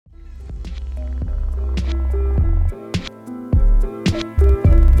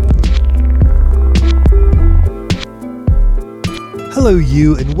Hello,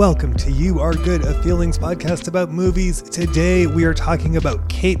 you, and welcome to You Are Good, a Feelings podcast about movies. Today, we are talking about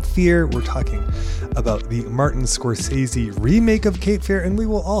Cape Fear. We're talking about the Martin Scorsese remake of Cape Fear, and we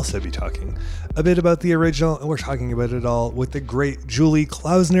will also be talking a bit about the original, and we're talking about it all with the great Julie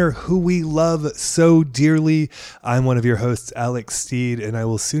Klausner, who we love so dearly. I'm one of your hosts, Alex Steed, and I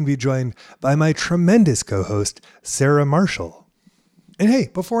will soon be joined by my tremendous co-host, Sarah Marshall. And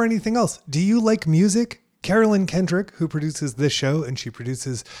hey, before anything else, do you like music? Carolyn Kendrick, who produces this show and she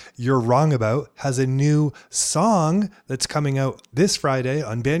produces You're Wrong About, has a new song that's coming out this Friday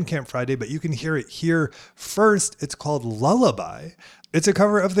on Bandcamp Friday, but you can hear it here first. It's called Lullaby. It's a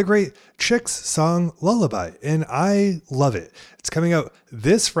cover of the great Chicks song Lullaby, and I love it. It's coming out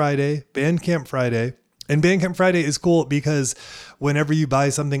this Friday, Bandcamp Friday. And Bandcamp Friday is cool because whenever you buy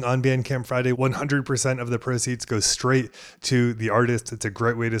something on Bandcamp Friday, 100% of the proceeds go straight to the artist. It's a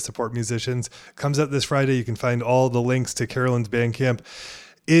great way to support musicians. Comes out this Friday. You can find all the links to Carolyn's Bandcamp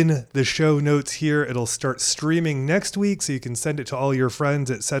in the show notes here. It'll start streaming next week, so you can send it to all your friends,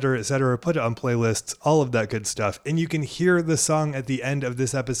 etc., put it on playlists, all of that good stuff. And you can hear the song at the end of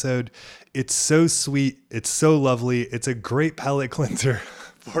this episode. It's so sweet. It's so lovely. It's a great palate cleanser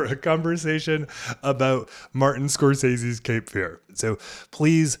for a conversation about Martin Scorsese's Cape Fear. So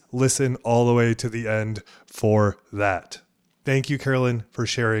please listen all the way to the end for that. Thank you, Carolyn, for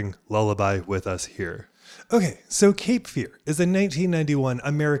sharing Lullaby with us here. Okay, so Cape Fear is a 1991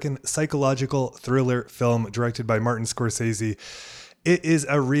 American psychological thriller film directed by Martin Scorsese. It is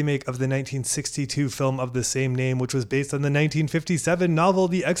a remake of the 1962 film of the same name, which was based on the 1957 novel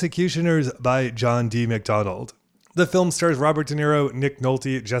The Executioners by John D. MacDonald. The film stars Robert De Niro, Nick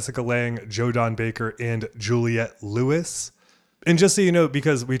Nolte, Jessica Lange, Joe Don Baker, and Juliette Lewis. And just so you know,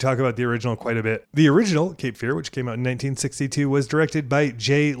 because we talk about the original quite a bit, the original Cape Fear, which came out in 1962, was directed by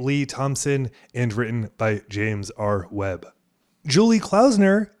J. Lee Thompson and written by James R. Webb. Julie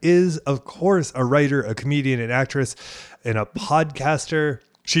Klausner is, of course, a writer, a comedian, an actress, and a podcaster.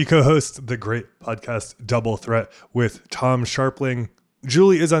 She co-hosts the great podcast Double Threat with Tom Sharpling.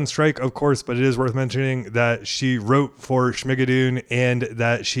 Julie is on strike, of course, but it is worth mentioning that she wrote for Schmigadoon and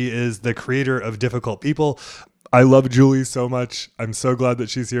that she is the creator of Difficult People. I love Julie so much. I'm so glad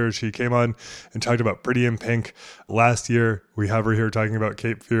that she's here. She came on and talked about Pretty in Pink last year. We have her here talking about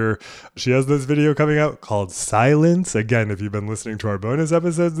Cape Fear. She has this video coming out called Silence. Again, if you've been listening to our bonus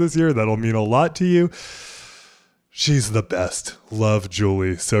episodes this year, that'll mean a lot to you. She's the best. Love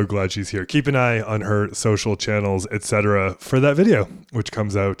Julie. So glad she's here. Keep an eye on her social channels, etc. for that video, which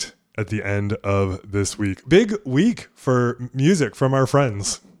comes out at the end of this week. Big week for music from our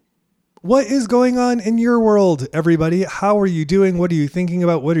friends. What is going on in your world, everybody? How are you doing? What are you thinking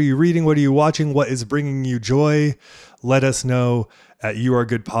about? What are you reading? What are you watching? What is bringing you joy? Let us know at You Are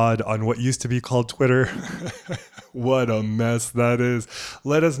Good Pod on what used to be called Twitter. What a mess that is.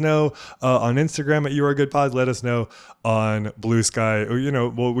 Let us know on Instagram at You Are Good Pod. Let us know on Blue Sky. Or,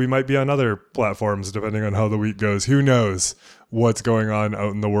 we might be on other platforms depending on how the week goes. Who knows what's going on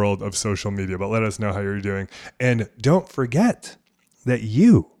out in the world of social media, but let us know how you're doing. And don't forget that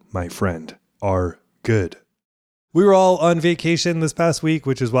you, my friend, are good. We were all on vacation this past week,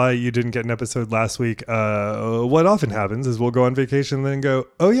 which is why you didn't get an episode last week. What often happens is we'll go on vacation and then go,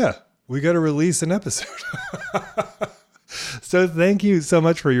 oh yeah, we got to release an episode. So thank you so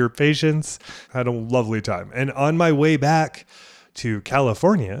much for your patience. I had a lovely time. And on my way back to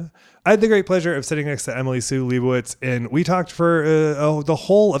California, I had the great pleasure of sitting next to Emily Sue Leibowitz, and we talked for the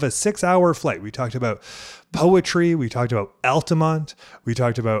whole of a 6-hour flight. We talked about poetry. We talked about Altamont. We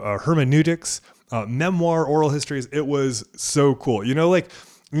talked about hermeneutics, memoir, oral histories. It was so cool.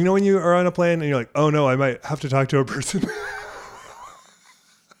 When you are on a plane and you're like, oh no, I might have to talk to a person.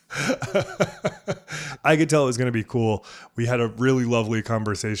 I could tell it was going to be cool. We had a really lovely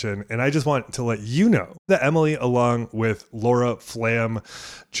conversation, and I just want to let you know that Emily, along with Laura Flam,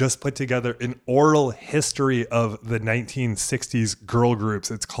 just put together an oral history of the 1960s girl groups.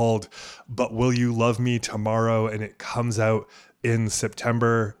 It's called But Will You Love Me Tomorrow, and it comes out in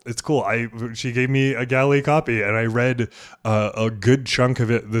September. It's cool. She gave me a galley copy and I read a good chunk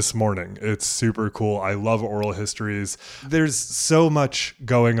of it this morning. It's super cool. I love oral histories. There's so much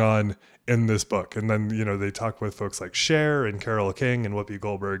going on in this book. And then, they talk with folks like Cher and Carole King and Whoopi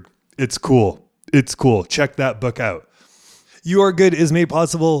Goldberg. It's cool. It's cool. Check that book out. You Are Good is made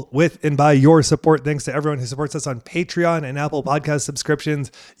possible with and by your support. Thanks to everyone who supports us on Patreon and Apple Podcast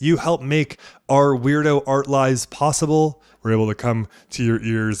subscriptions. You help make our weirdo art lives possible. We're able to come to your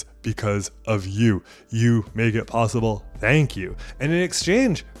ears because of you. You make it possible. Thank you. And in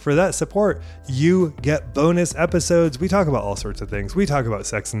exchange for that support, you get bonus episodes. We talk about all sorts of things. We talk about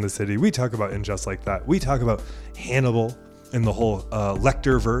Sex and the City. We talk about And Just Like That. We talk about Hannibal. in the whole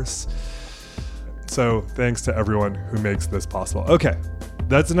Lecter-verse. So thanks to everyone who makes this possible. Okay,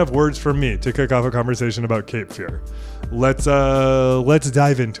 that's enough words from me to kick off a conversation about Cape Fear. Let's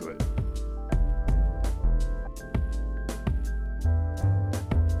dive into it.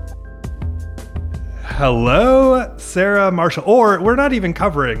 Hello, Sarah Marshall. Or we're not even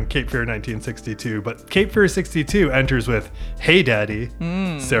covering Cape Fear 1962, but Cape Fear 62 enters with "Hey Daddy,"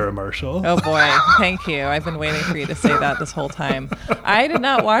 Sarah Marshall. Oh boy, thank you. I've been waiting for you to say that this whole time. I did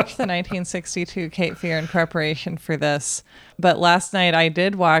not watch the 1962 Cape Fear in preparation for this, but last night I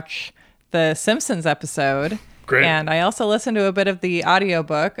did watch the Simpsons episode. Great. And I also listened to a bit of the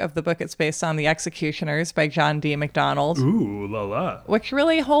audiobook of the book it's based on, The Executioners by John D. MacDonald. Ooh, la la. Which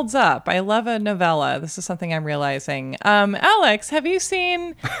really holds up. I love a novella. This is something I'm realizing. Alex, have you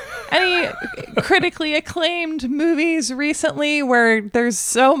seen any critically acclaimed movies recently where there's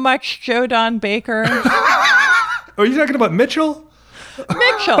so much Joe Don Baker? Are you talking about Mitchell?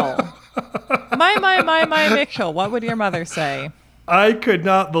 Mitchell. My Mitchell. What would your mother say? I could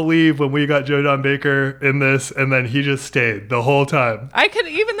not believe when we got Joe Don Baker in this, and then he just stayed the whole time.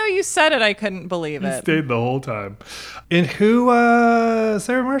 Even though you said it, I couldn't believe it. He stayed the whole time. And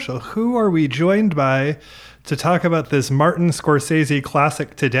Sarah Marshall, who are we joined by to talk about this Martin Scorsese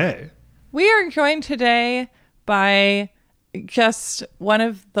classic today? We are joined today by just one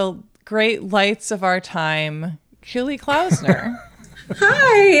of the great lights of our time, Julie Klausner.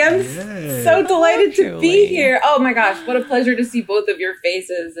 Hi, I'm so delighted to Julie. be here. Oh my gosh, what a pleasure to see both of your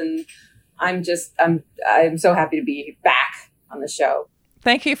faces, and I'm so happy to be back on the show.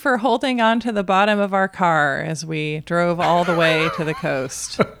 Thank you for holding on to the bottom of our car as we drove all the way to the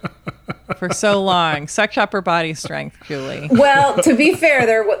coast for so long. Such upper body strength, Julie. Well, to be fair,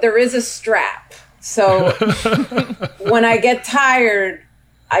 there is a strap, so when I get tired,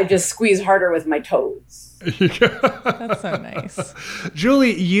 I just squeeze harder with my toes. That's so nice.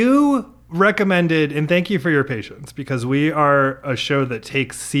 Julie, you recommended, and thank you for your patience, because we are a show that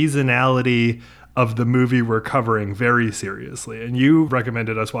takes seasonality of the movie we're covering very seriously. And you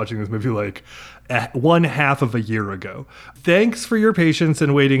recommended us watching this movie like one half of a year ago. Thanks for your patience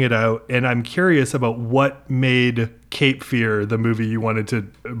in waiting it out. And I'm curious about what made Cape Fear the movie you wanted to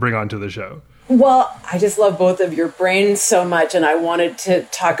bring onto the show. Well, I just love both of your brains so much, and I wanted to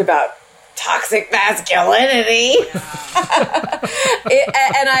talk about toxic masculinity.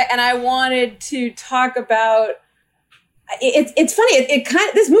 and I wanted to talk about it's funny,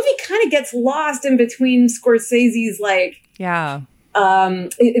 this movie kind of gets lost in between Scorsese's in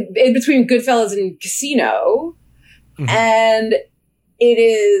between Goodfellas and Casino. Mm-hmm. And it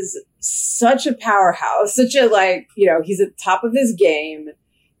is such a powerhouse, such a he's at the top of his game,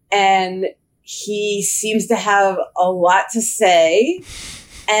 and he seems to have a lot to say,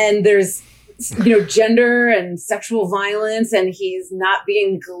 and there's gender and sexual violence, and he's not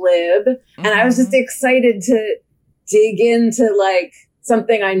being glib. Mm-hmm. And I was just excited to dig into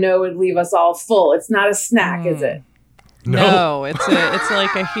something I know would leave us all full. It's not a snack, is it? No, it's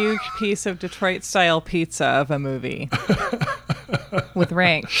like a huge piece of Detroit style pizza of a movie with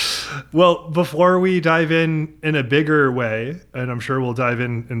ranch. Well, before we dive in a bigger way, and I'm sure we'll dive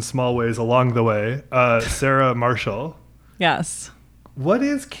in small ways along the way, Sarah Marshall. Yes. What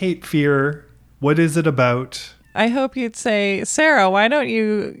is Cape Fear? What is it about? I hope you'd say, Sarah, why don't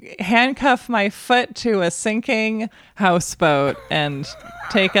you handcuff my foot to a sinking houseboat and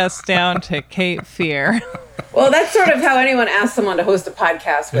take us down to Cape Fear? Well, that's sort of how anyone asks someone to host a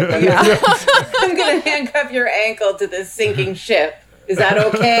podcast with them. Yeah. I'm going to handcuff your ankle to this sinking ship. Is that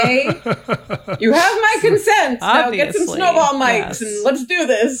okay? You have my consent. Obviously. Now get some snowball mics yes. and let's do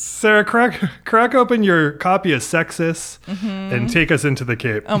this. Sarah, crack open your copy of Sexus and take us into the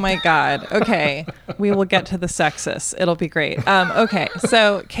Cape. Oh my God. Okay. We will get to the Sexus. It'll be great. Okay.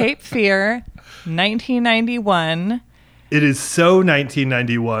 So Cape Fear, 1991. It is so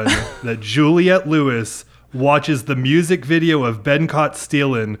 1991 that Juliette Lewis watches the music video of Ben Caught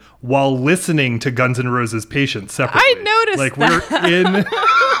Stealin' while listening to Guns N' Roses' Patience separately. I noticed that.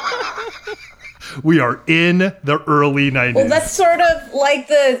 We are in the early 90s. Well, that's sort of like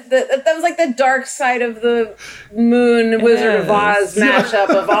that was like the dark side of the moon Wizard of Oz mashup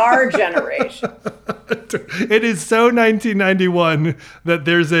of our generation. It is so 1991 that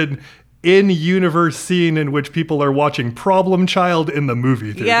there's an in-universe scene in which people are watching Problem Child in the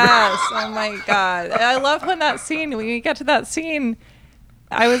movie theater. Yes. Oh my God. I love when you get to that scene,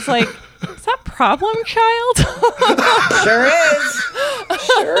 I was like, is that Problem Child? Sure is.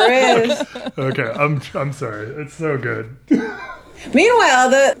 Okay, I'm sorry. It's so good.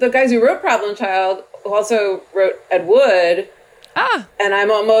 Meanwhile, the guys who wrote Problem Child also wrote Ed Wood. And I'm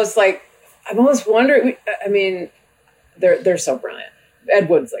almost wondering, I mean, they're so brilliant. Ed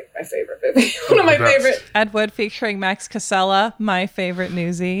Wood's like my favorite movie. One of my favorite. Ed Wood featuring Max Casella, my favorite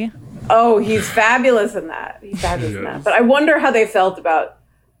newsie. Oh, he's fabulous in that. But I wonder how they felt about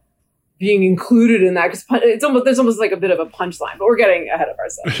being included in that, because there's almost like a bit of a punchline, but we're getting ahead of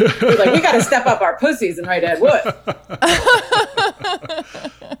ourselves. We're like, we got to step up our pussies and write Ed Wood.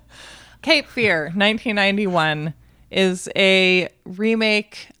 Cape Fear, 1991, is a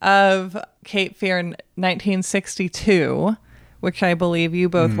remake of Cape Fear in 1962, which I believe you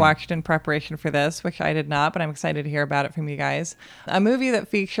both watched in preparation for this, which I did not, but I'm excited to hear about it from you guys. A movie that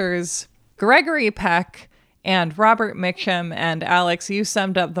features Gregory Peck and Robert Mitchum. And Alex, you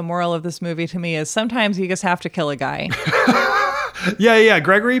summed up the moral of this movie to me as sometimes you just have to kill a guy. Yeah.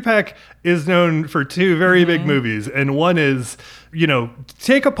 Gregory Peck is known for two very big movies. And one is,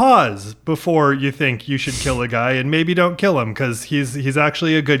 take a pause before you think you should kill a guy, and maybe don't kill him because he's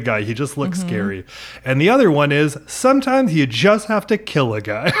actually a good guy. He just looks scary. And the other one is sometimes you just have to kill a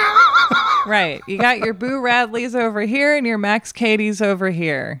guy. Right. You got your Boo Radleys over here and your Max Cady's over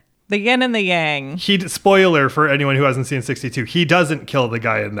here. The yin and the yang. Spoiler for anyone who hasn't seen 62, he doesn't kill the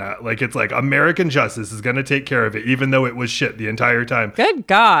guy in that. Like, it's like American justice is going to take care of it, even though it was shit the entire time. Good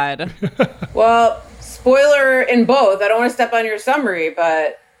God. Well, spoiler in both. I don't want to step on your summary,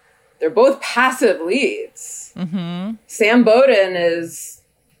 but they're both passive leads. Mm-hmm. Sam Bowden is...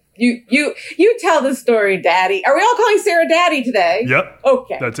 You tell the story, Daddy. Are we all calling Sarah Daddy today? Yep.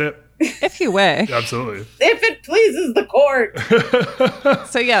 Okay. That's it. If you wish. Absolutely. If it pleases the court.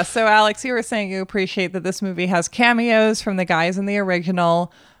 So Alex, you were saying you appreciate that this movie has cameos from the guys in the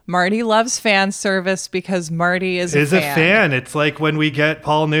original. Marty loves fan service because Marty is a fan. It's like when we get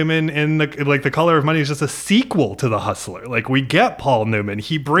Paul Newman in The Color of Money is just a sequel to The Hustler. Like, we get Paul Newman.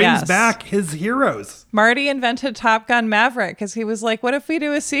 He brings back his heroes. Marty invented Top Gun Maverick because he was like, what if we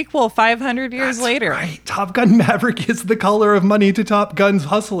do a sequel 500 years later? Right. Top Gun Maverick is The Color of Money to Top Gun's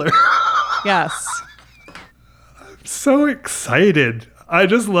Hustler. Yes. I'm so excited. I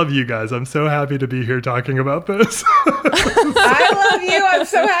just love you guys. I'm so happy to be here talking about this. I love you. I'm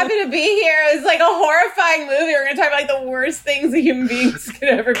so happy to be here. It's like a horrifying movie. We're going to talk about like the worst things that human beings could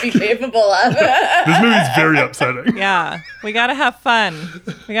ever be capable of. This movie's very upsetting. Yeah. We got to have fun.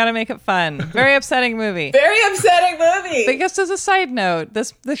 We got to make it fun. Very upsetting movie. Very upsetting movie. But just as a side note,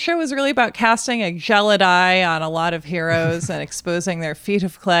 this show is really about casting a gelid eye on a lot of heroes and exposing their feet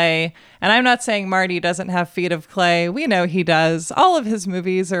of clay. And I'm not saying Marty doesn't have feet of clay. We know he does. All of his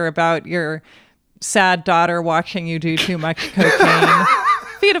movies are about your sad daughter watching you do too much cocaine.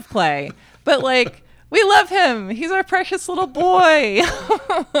 Feet of clay. But like, we love him. He's our precious little boy.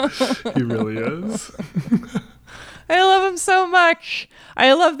 He really is. I love him so much.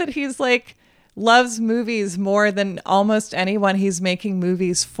 I love that he's like, loves movies more than almost anyone he's making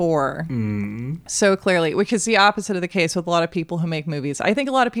movies for. So clearly, which is the opposite of the case with a lot of people who make movies. I think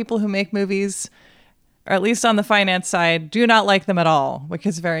a lot of people who make movies, or at least on the finance side, do not like them at all, which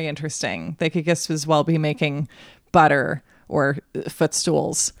is very interesting. They could just as well be making butter or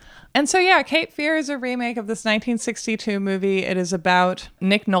footstools. And so, yeah, Cape Fear is a remake of this 1962 movie. It is about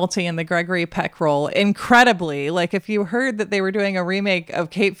Nick Nolte in the Gregory Peck role. Incredibly, like, if you heard that they were doing a remake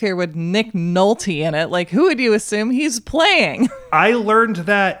of Cape Fear with Nick Nolte in it, like, who would you assume he's playing? I learned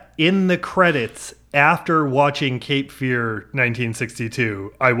that in the credits after watching Cape Fear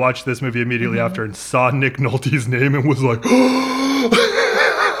 1962. I watched this movie immediately after and saw Nick Nolte's name and was like,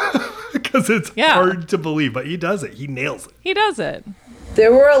 because it's hard to believe, but he does it. He nails it. He does it.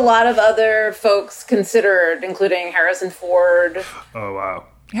 There were a lot of other folks considered, including Harrison Ford. Oh, wow.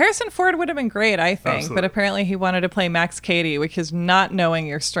 Harrison Ford would have been great, I think, Absolutely. but apparently he wanted to play Max Cady, which is not knowing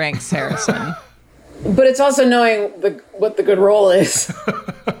your strengths, Harrison. But it's also knowing what the good role is.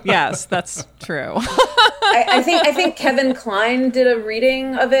 Yes, that's true. I think Kevin Kline did a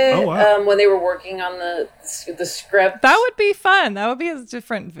reading of it when they were working on the script. That would be fun. That would be a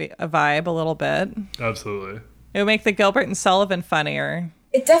different vibe a little bit. Absolutely. It would make the Gilbert and Sullivan funnier.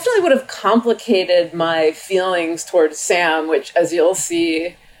 It definitely would have complicated my feelings towards Sam, which, as you'll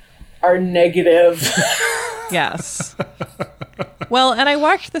see, are negative. Yes. Well, and I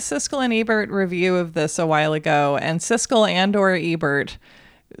watched the Siskel and Ebert review of this a while ago, and Siskel and/or Ebert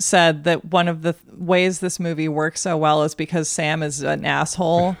said that one of the ways this movie works so well is because Sam is an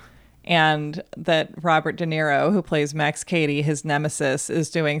asshole, and that Robert De Niro, who plays Max Cady, his nemesis, is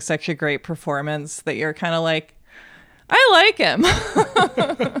doing such a great performance that you're kind of like, I like him.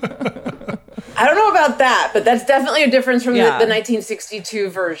 I don't know about that, but that's definitely a difference from the 1962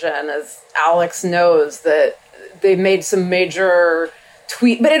 version, as Alex knows, that they made some major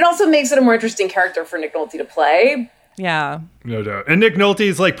tweak, but it also makes it a more interesting character for Nick Nolte to play. Yeah. No doubt. And Nick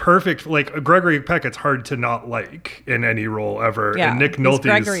Nolte's like perfect. Like Gregory Peck, it's hard to not like in any role ever. Yeah, and Nick he's Nolte's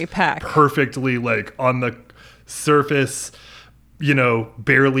Gregory Peck. perfectly like on the surface,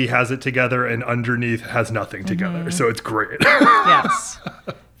 barely has it together, and underneath has nothing together. So it's great. Yes.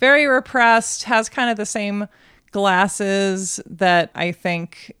 Very repressed, has kind of the same glasses that I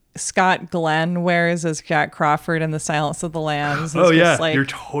think Scott Glenn wears as Jack Crawford in The Silence of the Lambs. Oh, yeah. You're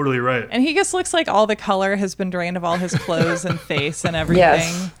totally right. And he just looks like all the color has been drained of all his clothes and face and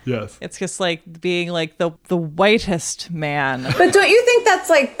everything. Yes. It's just like being like the whitest man. But don't you think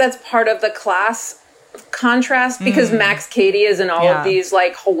that's part of the class contrast? Because Max Cady is in all of these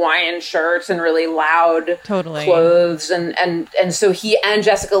like Hawaiian shirts and really loud clothes, and so he and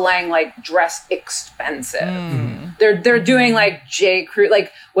Jessica Lange like dress expensive. They're doing like J. Crew,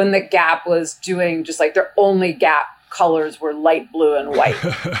 like when the Gap was doing just like their only Gap colors were light blue and white.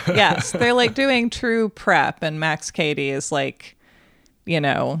 Yes, they're like doing true prep, and Max Cady is like,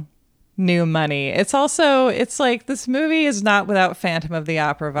 new money. It's like this movie is not without Phantom of the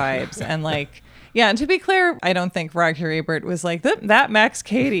Opera vibes, and like. Yeah, and to be clear, I don't think Roger Ebert was like, that Max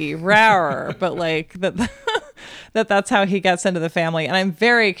Cady, rawr, but like that's how he gets into the family. And I'm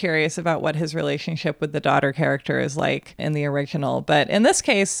very curious about what his relationship with the daughter character is like in the original. But in this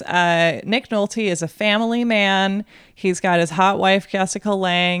case, Nick Nolte is a family man. He's got his hot wife, Jessica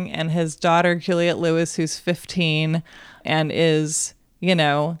Lange, and his daughter, Juliette Lewis, who's 15 and is,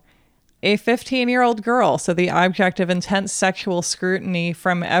 a 15-year-old girl. So the object of intense sexual scrutiny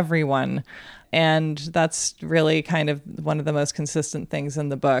from everyone. And that's really kind of one of the most consistent things in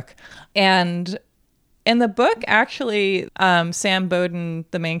the book. And in the book, actually, Sam Bowden,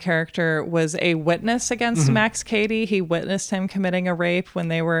 the main character, was a witness against Max Cady. He witnessed him committing a rape when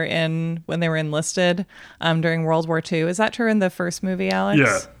they were enlisted during World War II. Is that true in the first movie, Alex?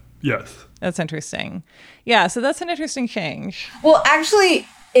 Yeah. Yes. That's interesting. Yeah, so that's an interesting change. Well, actually,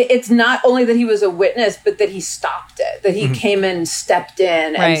 it's not only that he was a witness, but that he stopped it. That he came in, stepped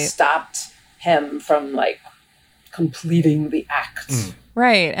in, and stopped him from like completing the act.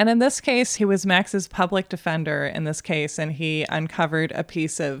 Right. And in this case, he was Max's public defender in this case, and he uncovered a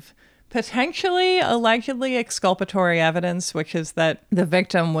piece of potentially allegedly exculpatory evidence, which is that the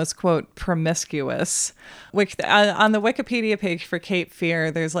victim was, quote, promiscuous, which on the Wikipedia page for Cape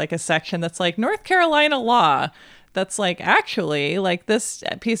Fear, there's like a section that's like North Carolina law. That's like, actually, like this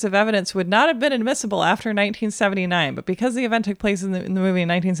piece of evidence would not have been admissible after 1979, but because the event took place in the movie in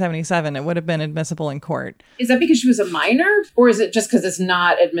 1977, it would have been admissible in court. Is that because she was a minor, or is it just because it's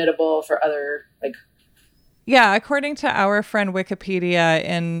not admittable for other, like... Yeah, according to our friend Wikipedia,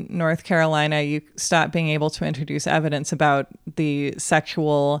 in North Carolina, you stop being able to introduce evidence about the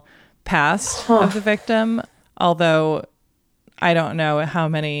sexual past of the victim, although I don't know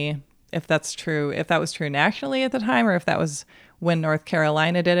if that's true, if that was true nationally at the time, or if that was when North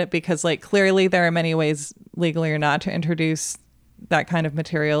Carolina did it, because like clearly there are many ways, legally or not, to introduce that kind of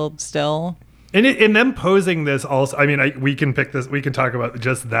material still. And in them posing this also, I mean, we can talk about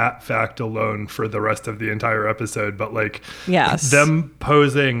just that fact alone for the rest of the entire episode, but like them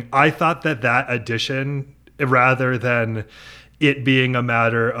posing, I thought that addition, rather than it being a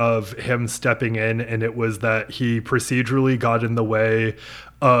matter of him stepping in and it was that he procedurally got in the way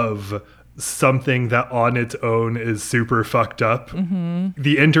of something that on its own is super fucked up.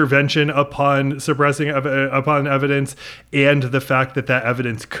 The intervention upon suppressing upon evidence and the fact that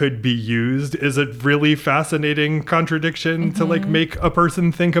evidence could be used is a really fascinating contradiction to like make a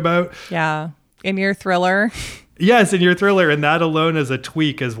person think about. Yeah. In your thriller. Yes, in your thriller, and that alone as a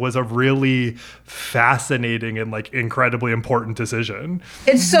tweak was a really fascinating and like incredibly important decision.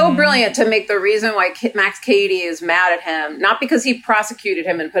 It's so brilliant to make the reason why Max Cady is mad at him, not because he prosecuted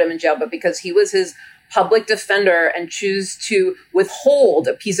him and put him in jail, but because he was his public defender and choose to withhold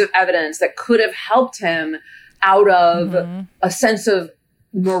a piece of evidence that could have helped him out of a sense of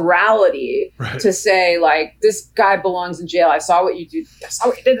morality, to say like, this guy belongs in jail. I saw what you did. I saw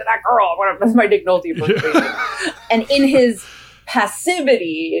what you did to that girl. That's my Nick Nolte impersonation. And in his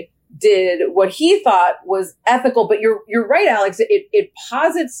passivity, did what he thought was ethical. But you're right, Alex. It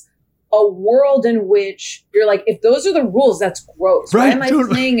posits a world in which you're like, if those are the rules, that's gross. Why am I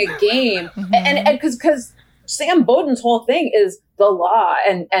playing a game? And because Sam Bowden's whole thing is the law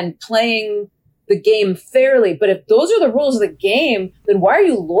and playing the game fairly, but if those are the rules of the game, then why are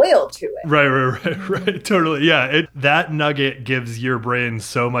you loyal to it? Right. Totally. Yeah. That nugget gives your brain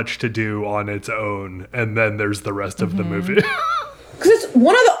so much to do on its own. And then there's the rest of the movie. Because it's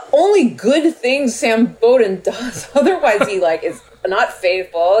one of the only good things Sam Bowden does. Otherwise, he like is not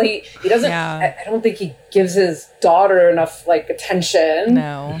faithful. He doesn't, I don't think he gives his daughter enough like attention.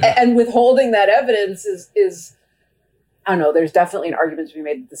 No. And withholding that evidence is I don't know, there's definitely an argument to be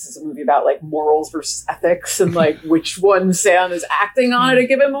made that this is a movie about like morals versus ethics and like which one Sam is acting on at a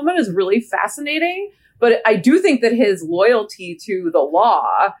given moment is really fascinating. But I do think that his loyalty to the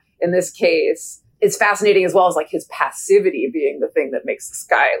law in this case is fascinating, as well as like his passivity being the thing that makes this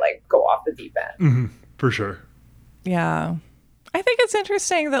guy like go off the deep end. Mm-hmm. For sure. Yeah. I think it's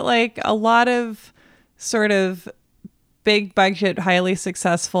interesting that like a lot of sort of big budget, highly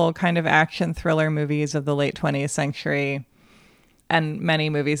successful kind of action thriller movies of the late 20th century and many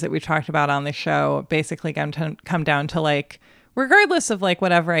movies that we've talked about on the show basically come down to like, regardless of like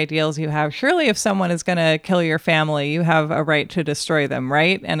whatever ideals you have, surely if someone is going to kill your family, you have a right to destroy them,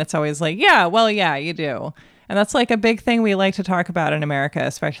 right? And it's always like, yeah, well, yeah, you do. And that's like a big thing we like to talk about in America,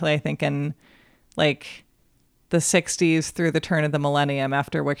 especially I think in like the 60s through the turn of the millennium,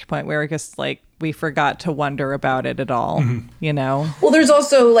 after which point we were just like, we forgot to wonder about it at all, you know? Well, there's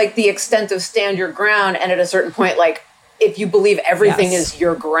also like the extent of stand your ground. And at a certain point, like if you believe everything is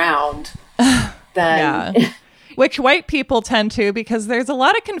your ground, then... Yeah. Which white people tend to, because there's a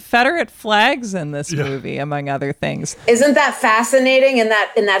lot of Confederate flags in this movie, among other things. Isn't that fascinating in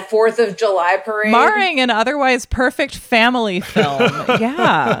that 4th of July parade? Marring an otherwise perfect family film.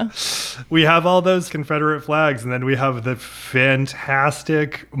 Yeah. We have all those Confederate flags, and then we have the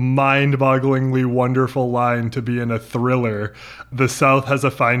fantastic, mind-bogglingly wonderful line to be in a thriller. The South has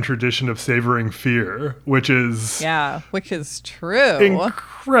a fine tradition of savoring fear, which is... Yeah, which is true.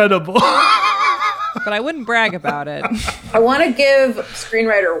 Incredible. But I wouldn't brag about it. I want to give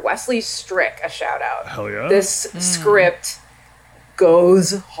screenwriter Wesley Strick a shout out. Hell yeah. This script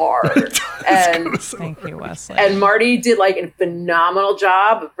goes hard. Thank you, Wesley. And Marty did like a phenomenal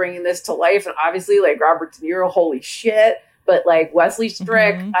job of bringing this to life. And obviously like Robert De Niro, holy shit. But like Wesley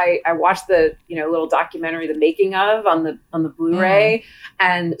Strick, I watched the little documentary, The Making of, on the Blu-ray,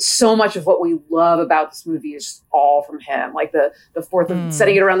 and so much of what we love about this movie is all from him. Like the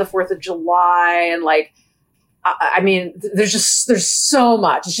setting it around the 4th of July, and like I mean, there's so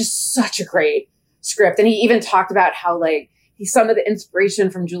much. It's just such a great script, and he even talked about how like some of the inspiration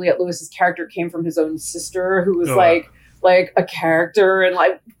from Juliette Lewis's character came from his own sister, who was like a character and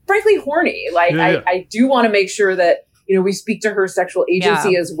like frankly horny. Like I do want to make sure that we speak to her sexual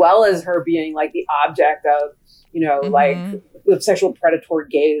agency as well as her being like the object of, like the sexual predator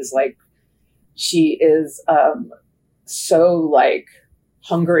gaze. Like she is so like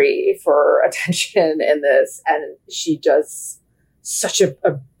hungry for attention in this, and she does such a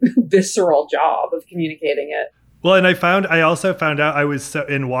visceral job of communicating it. Well, and I also found out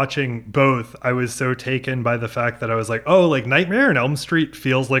in watching both, I was so taken by the fact that I was like, oh, like Nightmare on Elm Street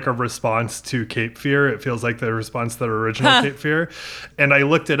feels like a response to Cape Fear. It feels like the response to the original Cape Fear. And I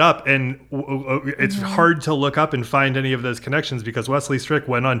looked it up, and it's hard to look up and find any of those connections because Wesley Strick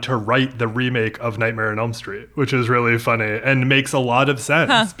went on to write the remake of Nightmare on Elm Street, which is really funny and makes a lot of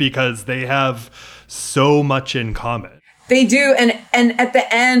sense because they have so much in common. They do, and at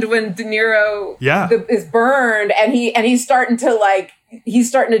the end when De Niro is burned, and he's starting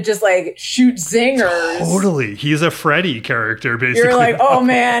to just like shoot zingers. Totally, he's a Freddy character basically. You're like, oh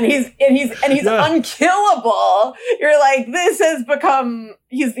man, he's unkillable. You're like, this has become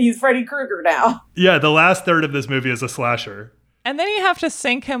he's Freddy Krueger now. Yeah, the last third of this movie is a slasher. And then you have to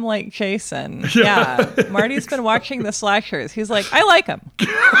sink him like Jason. Yeah, Marty's been watching the slashers. He's like, I like him.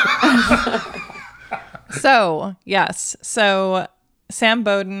 So, yes. So Sam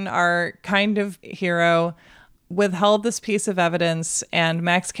Bowden, our kind of hero, withheld this piece of evidence, and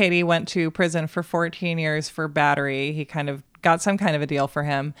Max Cady went to prison for 14 years for battery. He kind of got some kind of a deal for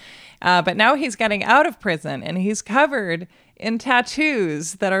him. But now he's getting out of prison, and he's covered in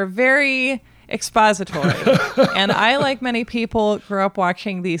tattoos that are very expository. And I, like many people, grew up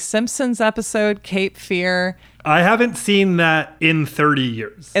watching the Simpsons episode Cape Fear. I haven't seen that in 30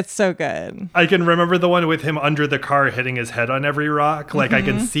 years. It's so good. I can remember the one with him under the car hitting his head on every rock. Like, I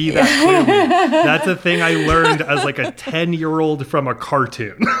can see that clearly. That's a thing I learned as like a 10-year-old from a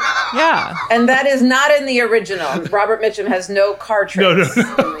cartoon. Yeah. And that is not in the original. Robert Mitchum has no car traits in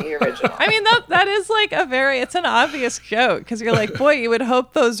the original. I mean, that is like it's an obvious joke, because you're like, boy, you would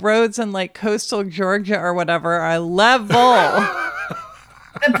hope those roads in like coastal Georgia or whatever are level.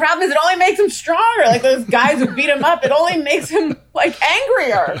 The problem is it only makes him stronger. Like those guys who beat him up, it only makes him like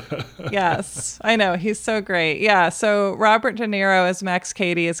angrier. Yes, I know. He's so great. Yeah. So Robert De Niro as Max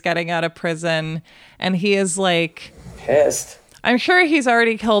Cady is getting out of prison, and he is like pissed. I'm sure he's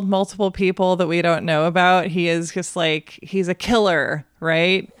already killed multiple people that we don't know about. He is just like, he's a killer,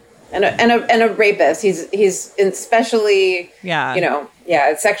 right? And a rapist. He's especially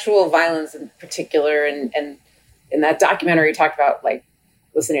sexual violence in particular, and in that documentary he talked about like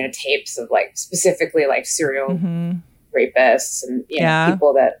listening to tapes of like specifically like serial rapists and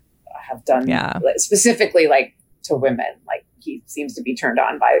people that have done specifically like to women. Like he seems to be turned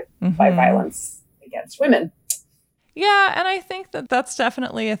on by violence against women. Yeah, and I think that that's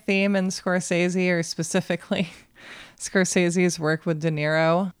definitely a theme in Scorsese, or specifically Scorsese's work with De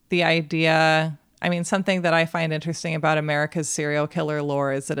Niro. The idea, I mean, something that I find interesting about America's serial killer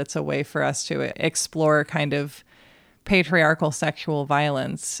lore is that it's a way for us to explore kind of patriarchal sexual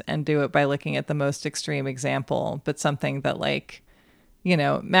violence and do it by looking at the most extreme example, but something that, like, you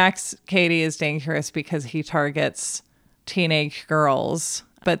know, Max Cady is dangerous because he targets teenage girls,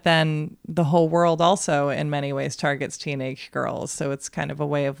 but then the whole world also in many ways targets teenage girls. So it's kind of a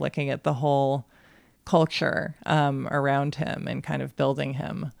way of looking at the whole culture around him and kind of building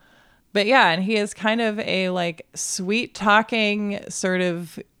him. But yeah, and he is kind of a like sweet talking sort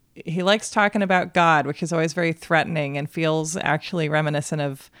of, he likes talking about God, which is always very threatening and feels actually reminiscent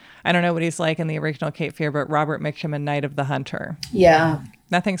of, I don't know what he's like in the original Cape Fear, but Robert Mitchum in Night of the Hunter. Yeah.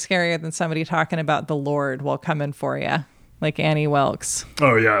 Nothing scarier than somebody talking about the Lord while coming for you, like Annie Wilkes.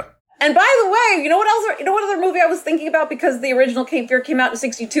 Oh, yeah. And by the way, you know what else? You know what other movie I was thinking about, because the original Cape Fear came out in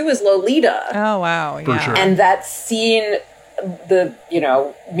 '62, is Lolita. Oh, wow. For sure. And that scene, the, you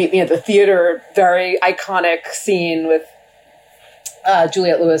know, meet me at the theater, very iconic scene with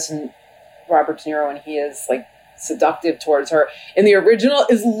Juliette Lewis and Robert De Niro, and he is like seductive towards her. In the original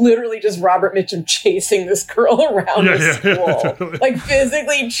is literally just Robert Mitchum chasing this girl around the school. Totally. Like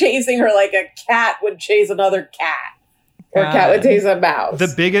physically chasing her like a cat would chase another cat. Or a cat would chase a mouse.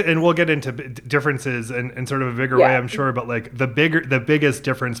 The biggest, and we'll get into differences in sort of a bigger way, I'm sure, but like the biggest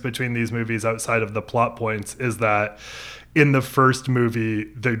difference between these movies outside of the plot points is that in the first movie,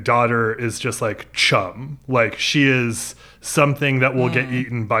 the daughter is just like chum. Like she is something that will get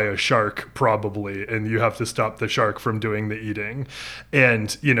eaten by a shark probably, and you have to stop the shark from doing the eating.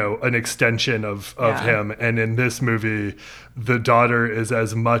 And, you know, an extension of him. And in this movie, the daughter is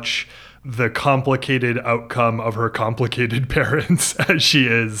as much the complicated outcome of her complicated parents as she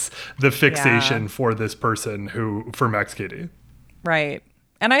is the fixation for this person for Max Cady. Right.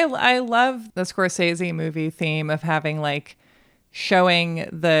 And I love the Scorsese movie theme of having like showing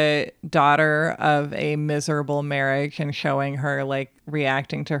the daughter of a miserable marriage and showing her like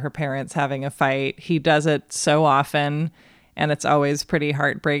reacting to her parents having a fight. He does it so often and it's always pretty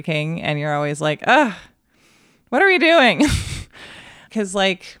heartbreaking. And you're always like, ugh, what are we doing? Because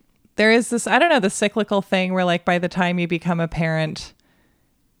like, there is this, I don't know, the cyclical thing where like by the time you become a parent,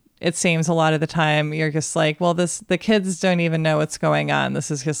 it seems a lot of the time you're just like, well, the kids don't even know what's going on. This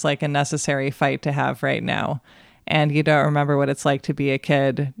is just like a necessary fight to have right now. And you don't remember what it's like to be a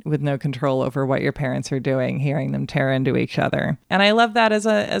kid with no control over what your parents are doing, hearing them tear into each other. And I love that as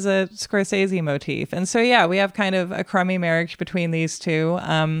a Scorsese motif. And so, yeah, we have kind of a crummy marriage between these two,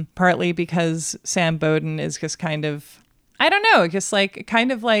 partly because Sam Bowden is just kind of, I don't know, just like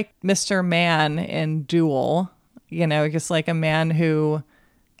kind of like Mr. Man in Duel, you know, just like a man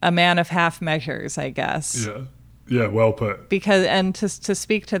of half measures, I guess. Yeah. Yeah, well put. Because, and to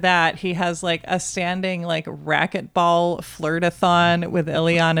speak to that, he has like a standing like racquetball flirt-a-thon with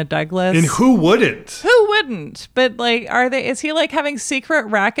Ileana Douglas. And who wouldn't? Who wouldn't? But like, is he like having secret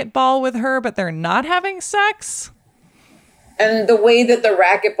racquetball with her, but they're not having sex? And the way that the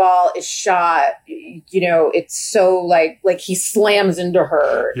racquetball is shot, you know, it's so like he slams into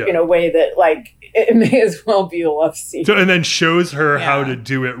her in a way that like it may as well be a love scene. So, and then shows her how to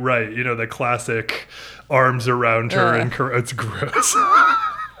do it right. You know, the classic arms around her and it's gross.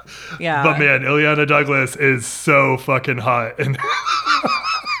 Yeah. But man, Ileana Douglas is so fucking hot. And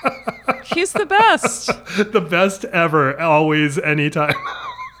she's the best. The best ever, always, anytime.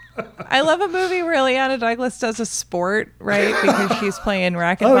 I love a movie where Ileana Douglas does a sport, right? Because she's playing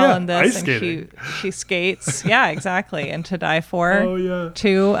racquetball in this, ice and skating. she skates. Yeah, exactly. And To Die For. Oh yeah,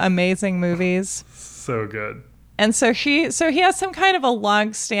 two amazing movies. So good. And so he has some kind of a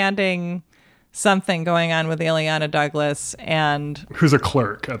long-standing something going on with Ileana Douglas, and who's a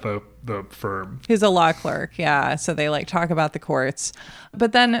clerk at the firm. Who's a law clerk, yeah. So they like talk about the courts.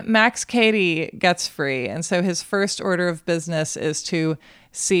 But then Max Cady gets free, and so his first order of business is to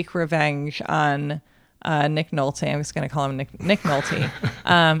seek revenge on Nick Nolte. I'm just going to call him Nick Nolte.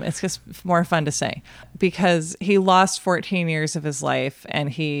 It's just more fun to say because he lost 14 years of his life, and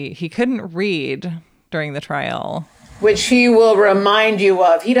he couldn't read during the trial. Which he will remind you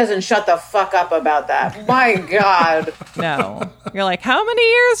of. He doesn't shut the fuck up about that. My God. No. You're like, how many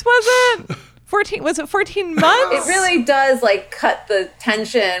years was it? 14? Was it 14 months? It really does like cut the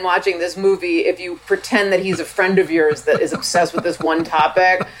tension watching this movie if you pretend that he's a friend of yours that is obsessed with this one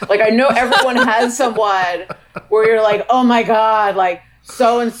topic. Like I know everyone has someone where you're like, oh my God, like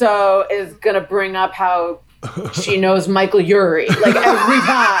so-and-so is going to bring up how she knows Michael Urie, like every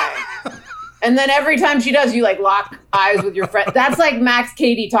time. And then every time she does, you like lock eyes with your friend. That's like Max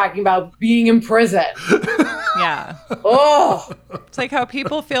Cady talking about being in prison. Yeah. Oh. It's like how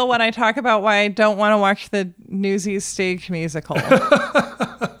people feel when I talk about why I don't want to watch the Newsies stage musical.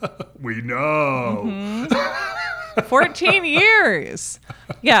 We know. 14 years.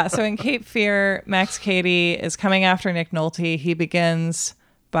 Yeah, so in Cape Fear, Max Cady is coming after Nick Nolte. He begins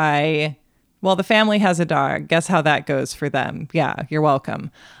by, well, the family has a dog. Guess how that goes for them. Yeah, you're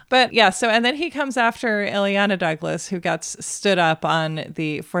welcome. But yeah, so, and then he comes after Ileana Douglas, who gets stood up on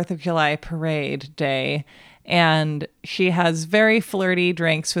the 4th of July parade day. And she has very flirty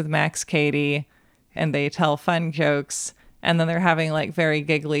drinks with Max Cady, and they tell fun jokes. And then they're having like very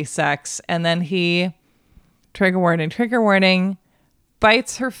giggly sex. And then he, trigger warning,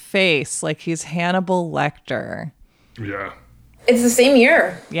 bites her face like he's Hannibal Lecter. Yeah. It's the same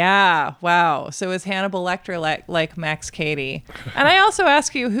year. Yeah. Wow. So is Hannibal Lecter like Max Cady? And I also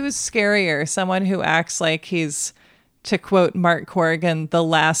ask you, who's scarier? Someone who acts like he's, to quote Mark Corrigan, the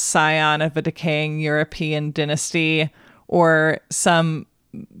last scion of a decaying European dynasty, or some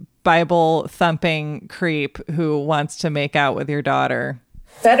Bible thumping creep who wants to make out with your daughter?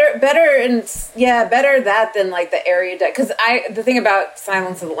 Better that than like the because the thing about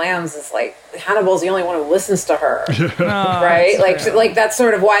Silence of the Lambs is like Hannibal's the only one who listens to her, right? Like that's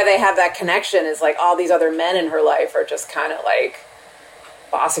sort of why they have that connection. Is like all these other men in her life are just kind of like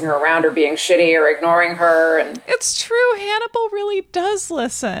bossing her around or being shitty or ignoring her. And it's true, Hannibal really does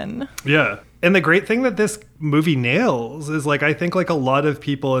listen. Yeah. And the great thing that this movie nails is, like, I think, like, a lot of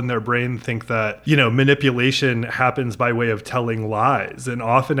people in their brain think that, you know, manipulation happens by way of telling lies. And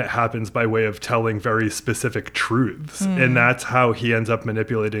often it happens by way of telling very specific truths. And that's how he ends up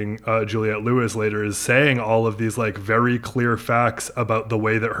manipulating Juliette Lewis later, is saying all of these, like, very clear facts about the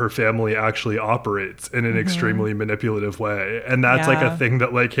way that her family actually operates in an extremely manipulative way. And that's, like, a thing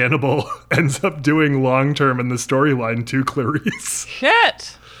that, like, Hannibal ends up doing long term in the storyline to Clarice.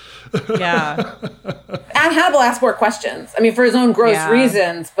 Shit. Yeah. And Hannibal asks more questions. I mean, for his own gross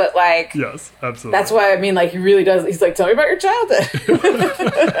reasons, but like... Yes, absolutely. That's why, I mean, like, he really does... He's like, tell me about your childhood. And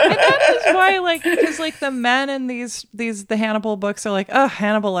that is why, like, because, like, the men in the Hannibal books are like, oh,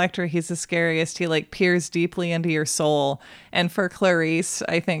 Hannibal Lecter, he's the scariest. He, like, peers deeply into your soul. And for Clarice,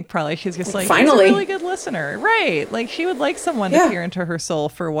 I think probably she's just like, finally, he's a really good listener. Right. Like, she would like someone to peer into her soul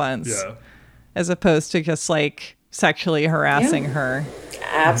for once. Yeah. As opposed to just, like, sexually harassing her.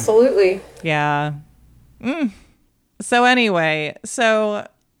 Absolutely. Yeah. So anyway, so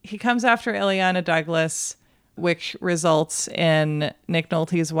he comes after Ileana Douglas, which results in Nick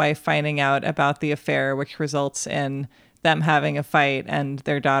Nolte's wife finding out about the affair, which results in them having a fight and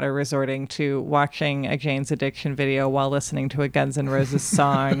their daughter resorting to watching a Jane's Addiction video while listening to a Guns N' Roses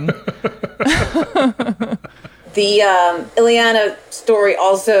song. The Ileana story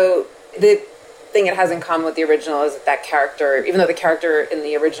also... the thing it has in common with the original is that character, even though the character in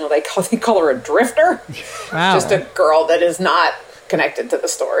the original, they call her a drifter. Wow. Just a girl that is not connected to the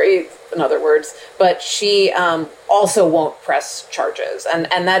story, in other words. But she also won't press charges. And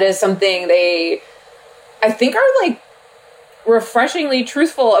that is something they, I think, are like refreshingly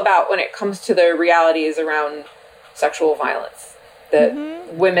truthful about when it comes to the realities around sexual violence. That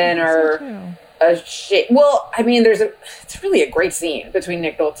women are... Well, I mean, it's really a great scene between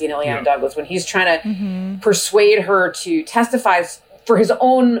Nick Nolte and Ileana Douglas when he's trying to persuade her to testify for his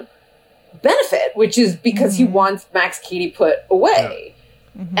own benefit, which is because he wants Max Cady put away.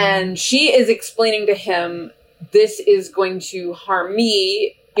 Yeah. And she is explaining to him, this is going to harm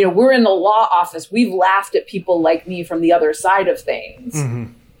me. You know, we're in the law office. We've laughed at people like me from the other side of things.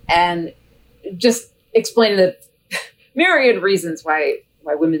 And just explaining the myriad reasons why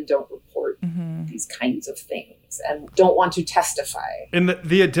women don't report these kinds of things and don't want to testify. And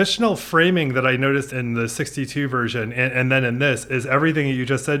the additional framing that I noticed in the 62 version and then in this is everything that you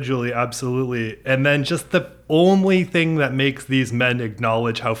just said, Julie, absolutely. And then just the only thing that makes these men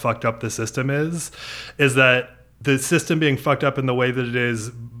acknowledge how fucked up the system is that the system being fucked up in the way that it is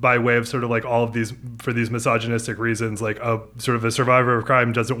by way of sort of like all of these, for these misogynistic reasons, like a sort of a survivor of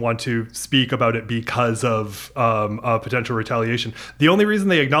crime doesn't want to speak about it because of potential retaliation. The only reason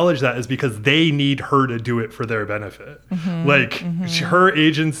they acknowledge that is because they need her to do it for their benefit. Her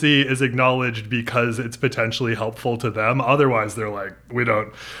agency is acknowledged because it's potentially helpful to them. Otherwise they're like, we're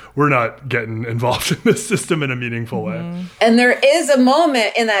not getting involved in this system in a meaningful way. And there is a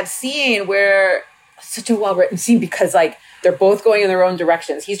moment in that scene where, such a well-written scene, because like they're both going in their own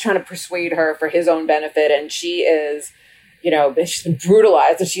directions. He's trying to persuade her for his own benefit, and she is, you know, she's been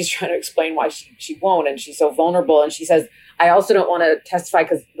brutalized, and she's trying to explain why she won't, and she's so vulnerable. And she says, I also don't want to testify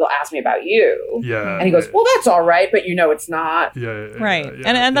because they'll ask me about you. Yeah. And he goes, well, that's all right, but it's not. Right.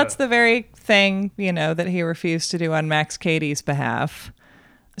 And that's the very thing, that he refused to do on Max Cady's behalf.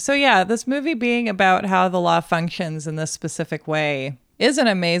 So yeah, this movie being about how the law functions in this specific way is an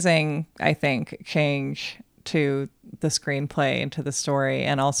amazing, I think, change to the screenplay and to the story.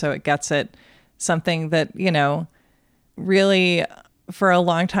 And also it gets it something that, really for a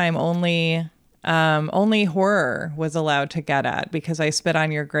long time only horror was allowed to get at, because I Spit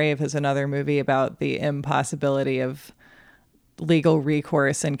on Your Grave is another movie about the impossibility of legal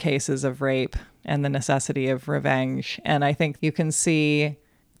recourse in cases of rape and the necessity of revenge. And I think you can see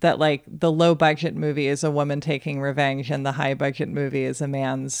that like the low budget movie is a woman taking revenge and the high budget movie is a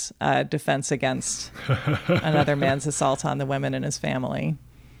man's defense against another man's assault on the women in his family.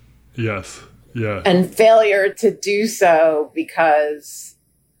 Yes. Yeah. And failure to do so because,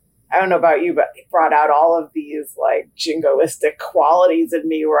 I don't know about you, but it brought out all of these like jingoistic qualities in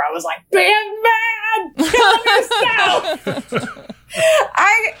me where I was like, band man, kill yourself.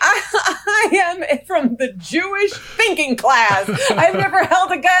 I am from the Jewish thinking class. I've never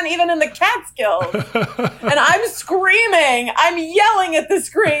held a gun even in the Catskills. And I'm screaming. I'm yelling at the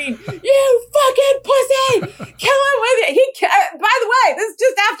screen. You fucking pussy. Kill him with it. By the way, this is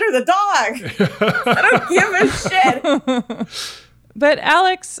just after the dog. I don't give a shit. But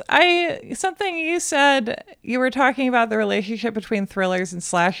Alex, something you said, you were talking about the relationship between thrillers and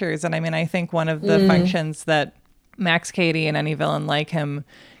slashers. And I mean, I think one of the functions that Max Cady and any villain like him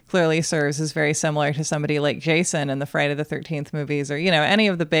clearly serves is very similar to somebody like Jason in the Friday the 13th movies, or, any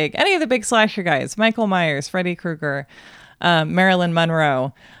of the big slasher guys, Michael Myers, Freddy Krueger, Marilyn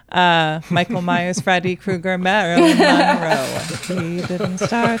Monroe, Michael Myers, Freddy Krueger, Marilyn Monroe. He didn't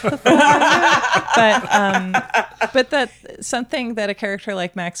start the fire. But that something that a character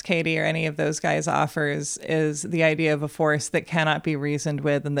like Max Cady or any of those guys offers is the idea of a force that cannot be reasoned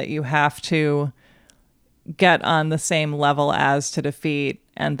with and that you have to get on the same level as to defeat,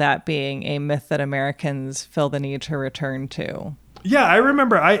 and that being a myth that Americans feel the need to return to. Yeah, I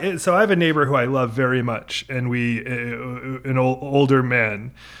remember. So I have a neighbor who I love very much, and an older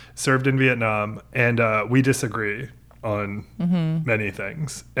man, served in Vietnam, and we disagree on many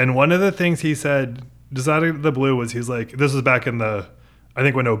things. And one of the things he said, just out of the blue, was he's like, this was back in I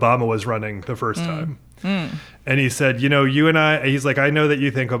think when Obama was running the first time. And he said, you and I, he's like, I know that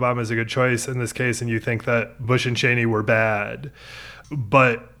you think Obama is a good choice in this case, and you think that Bush and Cheney were bad.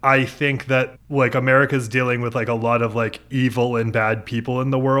 But I think that like America's dealing with like a lot of like evil and bad people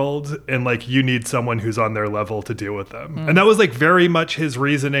in the world, and like you need someone who's on their level to deal with them. And that was like very much his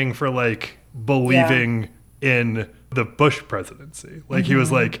reasoning for like believing in the Bush presidency. Like he was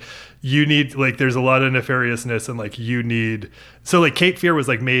like, you need, like, there's a lot of nefariousness, and like you need, so like Cape Fear was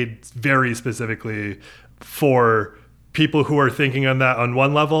like made very specifically for people who are thinking on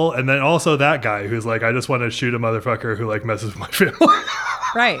one level, and then also that guy who's like, I just want to shoot a motherfucker who like messes with my family.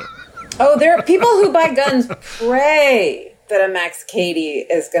 Right. Oh, there are people who buy guns pray that a Max Cady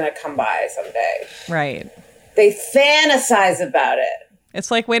is going to come by someday. Right. They fantasize about it.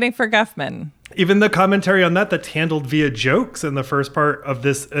 It's like waiting for Guffman. Even the commentary on that's handled via jokes in the first part of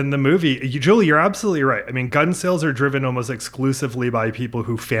this in the movie. Julie, you're absolutely right. I mean, gun sales are driven almost exclusively by people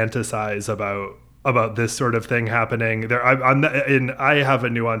who fantasize about this sort of thing happening. I have a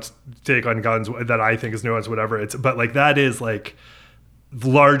nuanced take on guns that I think is nuanced, whatever but like that is like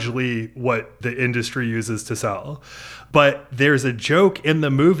largely what the industry uses to sell. But there's a joke in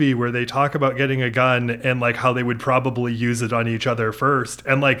the movie where they talk about getting a gun and like how they would probably use it on each other first,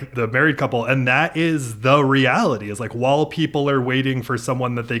 and like the married couple. And that is the reality, is like while people are waiting for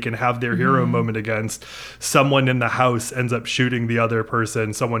someone that they can have their hero moment against, someone in the house ends up shooting the other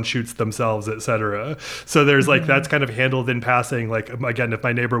person, someone shoots themselves, etc. So there's like that's kind of handled in passing. Like, again, if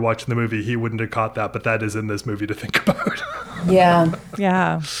my neighbor watched the movie, he wouldn't have caught that, but that is in this movie to think about.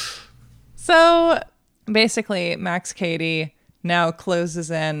 Yeah. So basically, Max Cady now closes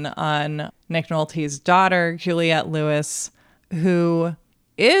in on Nick Nolte's daughter, Juliette Lewis, who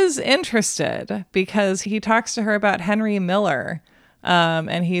is interested because he talks to her about Henry Miller.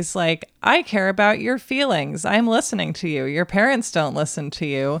 And he's like, I care about your feelings. I'm listening to you. Your parents don't listen to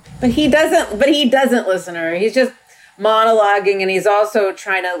you. But he doesn't listen to her. He's just monologuing, and he's also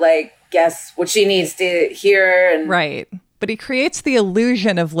trying to like guess what she needs to hear. And right. But he creates the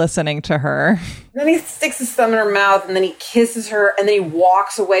illusion of listening to her. Then he sticks his thumb in her mouth, and then he kisses her, and then he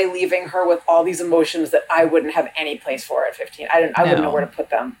walks away, leaving her with all these emotions that I wouldn't have any place for at 15. I wouldn't know where to put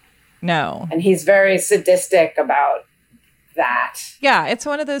them. No. And he's very sadistic about that. Yeah, it's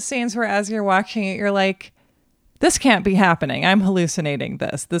one of those scenes where as you're watching it, you're like, this can't be happening. I'm hallucinating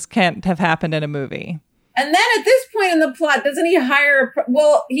this. This can't have happened in a movie. And then at this point in the plot, doesn't he hire...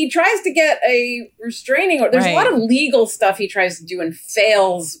 Well, he tries to get a restraining order. There's a lot of legal stuff he tries to do and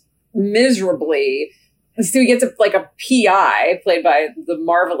fails miserably. And so he gets a PI, played by the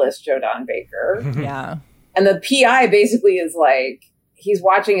marvelous Jodan Baker. Yeah. And the PI basically is like, he's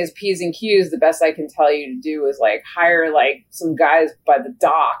watching his P's and Q's. The best I can tell you to do is like hire like some guys by the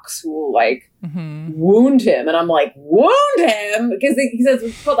docks who will like wound him. And I'm like, wound him? Because he says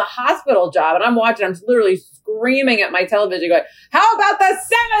it's called a hospital job. And I'm watching, I'm literally screaming at my television going, how about the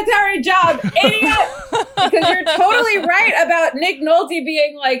cemetery job, idiot? Because you're totally right about Nick Nolte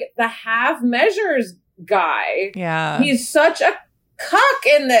being like the half measures guy. Yeah. He's such a cuck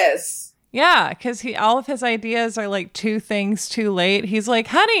in this. Yeah, because all of his ideas are like 2 things too late. He's like,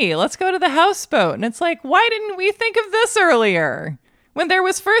 honey, let's go to the houseboat. And it's like, why didn't we think of this earlier? When there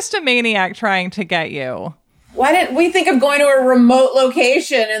was first a maniac trying to get you. Why didn't we think of going to a remote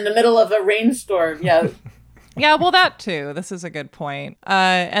location in the middle of a rainstorm? Yeah. Yeah, well, that too. This is a good point.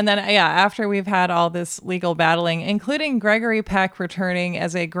 And then, after we've had all this legal battling, including Gregory Peck returning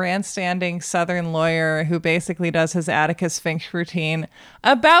as a grandstanding Southern lawyer who basically does his Atticus Finch routine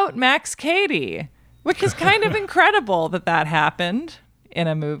about Max Cady, which is kind of incredible that happened in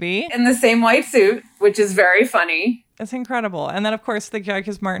a movie. In the same white suit, which is very funny. It's incredible. And then, of course, the judge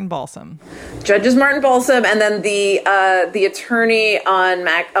is Martin Balsam. Judge is Martin Balsam, and then the attorney on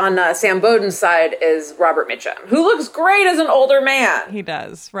Sam Bowden's side is Robert Mitchum, who looks great as an older man. He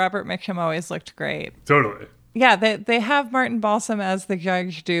does. Robert Mitchum always looked great. Totally. Yeah, they have Martin Balsam as the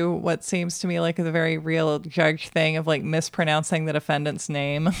judge do what seems to me like a very real judge thing of like mispronouncing the defendant's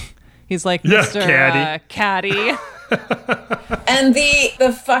name. He's like, Mr. Caddy. And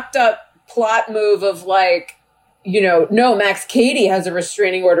the fucked up plot move of like, no, Max Cady has a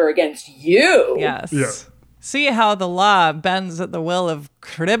restraining order against you. Yes. Yeah. See how the law bends at the will of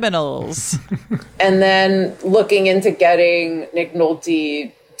criminals. And then looking into getting Nick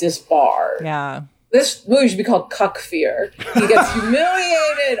Nolte disbarred. Yeah. This movie should be called Cuck Fear. He gets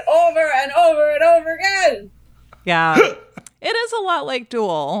humiliated over and over and over again. Yeah. It is a lot like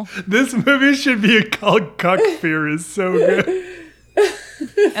Duel. This movie should be called Cuck Fear. Is so good.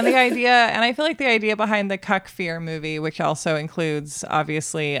 And I feel like the idea behind the Cuck Fear movie, which also includes,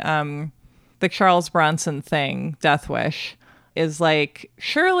 obviously, the Charles Bronson thing, Death Wish, is like,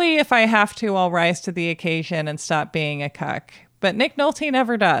 surely if I have to, I'll rise to the occasion and stop being a cuck. But Nick Nolte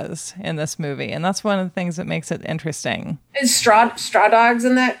never does in this movie, and that's one of the things that makes it interesting. Is Straw Dogs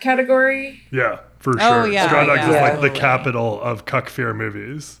in that category? Yeah, for sure. Oh, yeah, Straw Dogs is like totally. the capital of Cuck Fear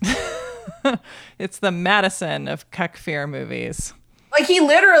movies. It's the Madison of Cuck Fear movies. Like he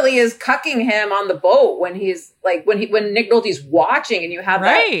literally is cucking him on the boat when he's like when Nick Nolte's watching, and you have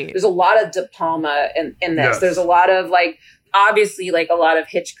that. There's a lot of De Palma in this. Yes. There's a lot of like obviously like a lot of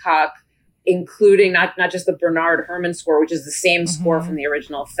Hitchcock, including not just the Bernard Herrmann score, which is the same score from the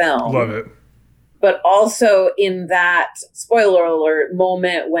original film. Love it. But also in that, spoiler alert,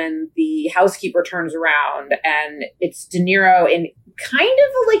 moment when the housekeeper turns around and it's De Niro in kind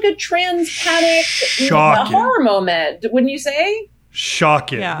of like a trans panic horror moment, wouldn't you say?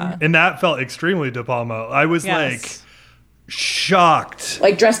 Shocking. Yeah. And that felt extremely De Palma. I was like shocked.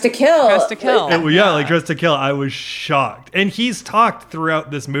 Like Dressed to Kill. Dressed to Kill. Like Dressed to Kill. I was shocked. And he's talked throughout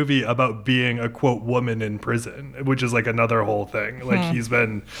this movie about being a quote woman in prison, which is like another whole thing. Like he's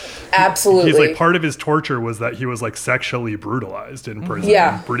been absolutely. He's like part of his torture was that he was like sexually brutalized in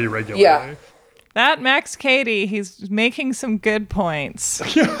prison pretty regularly. Yeah. That Max Cady, he's making some good points.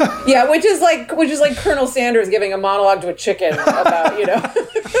 Yeah, which is like Colonel Sanders giving a monologue to a chicken about,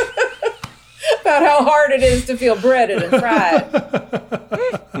 about how hard it is to feel breaded and fried.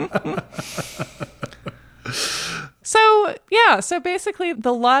 So basically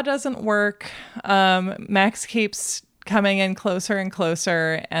the law doesn't work. Max keeps coming in closer and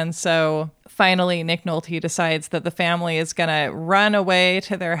closer. And so finally Nick Nolte decides that the family is going to run away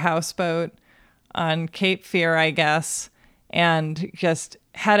to their houseboat on Cape Fear, I guess, and just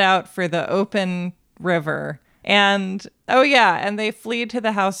head out for the open river. And and they flee to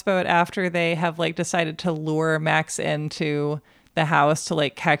the houseboat after they have like decided to lure Max into the house to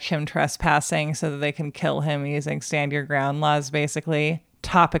like catch him trespassing so that they can kill him using stand your ground laws, basically.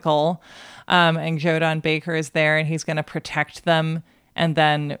 Topical. And Jodan Baker is there and he's going to protect them. And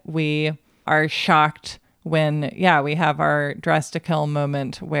then we are shocked when, we have our Dressed to Kill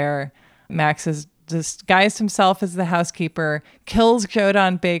moment where Max has disguised himself as the housekeeper, kills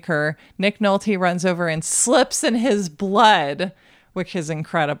Jodan Baker. Nick Nolte runs over and slips in his blood, which is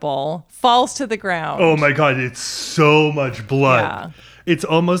incredible. Falls to the ground. Oh my God, it's so much blood. Yeah. It's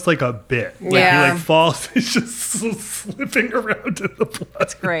almost like a bit. Like Yeah. he like falls, it's just slipping around in the blood.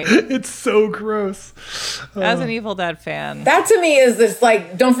 It's great. It's so gross. As an Evil Dead fan. That to me is this,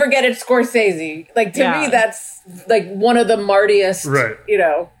 like, don't forget it's Scorsese. Like, to me, that's like one of the martiest, Right. you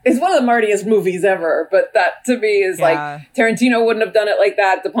know, it's one of the martiest movies ever. But that to me is like, Tarantino wouldn't have done it like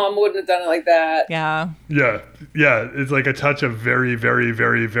that. De Palma wouldn't have done it like that. Yeah. Yeah. Yeah. It's like a touch of very, very,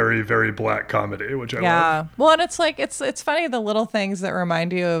 very, very, very black comedy, which I love. Well, and it's like, it's funny, the little things that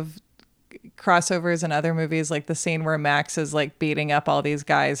remind you of crossovers in other movies, like the scene where Max is like beating up all these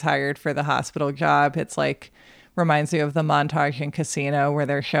guys hired for the hospital job. It's like, reminds you of the montage in Casino where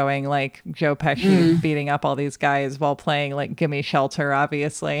they're showing like Joe Pesci beating up all these guys while playing like Gimme Shelter,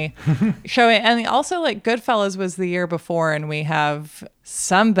 obviously. Showing, and also like Goodfellas was the year before, and we have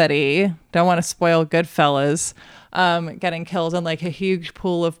somebody, don't want to spoil Goodfellas, getting killed in like a huge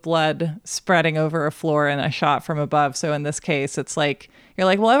pool of blood spreading over a floor and a shot from above. So in this case, it's like, you're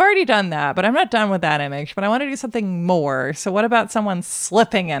like, well, I've already done that, but I'm not done with that image, but I want to do something more. So what about someone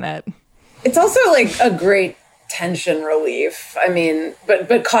slipping in it? It's also like a great tension relief. I mean,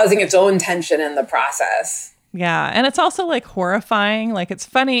 but causing its own tension in the process. Yeah. And it's also like horrifying. Like it's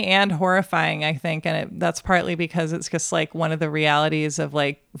funny and horrifying, I think. And that's partly because it's just like one of the realities of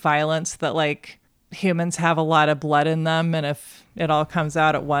like violence, that like humans have a lot of blood in them. And if it all comes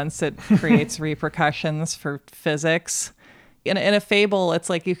out at once, it creates repercussions for physics. In a fable, it's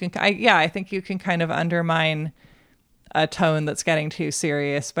like you can, I think you can kind of undermine a tone that's getting too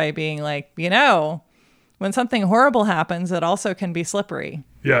serious by being like, you know, when something horrible happens, it also can be slippery.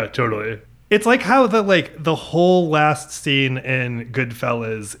 Yeah, totally. It's like how the whole last scene in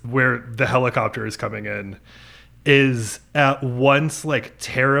Goodfellas where the helicopter is coming in is at once like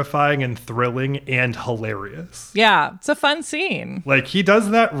terrifying and thrilling and hilarious. Yeah, it's a fun scene. Like he does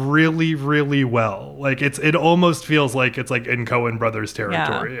that really, really well. Like it almost feels like it's like in Coen Brothers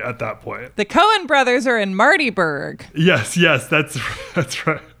territory at that point. The Coen brothers are in Martyburg. Yes, that's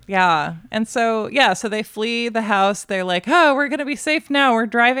right. Yeah. And so they flee the house. They're like, oh, we're going to be safe now. We're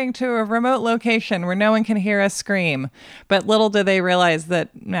driving to a remote location where no one can hear us scream. But little do they realize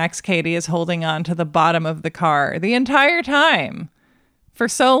that Max Cady is holding on to the bottom of the car the entire time. For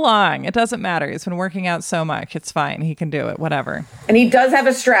so long. It doesn't matter. He's been working out so much. It's fine. He can do it. Whatever. And he does have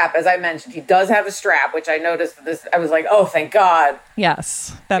a strap, as I mentioned. He does have a strap, which I noticed this. I was like, oh, thank God.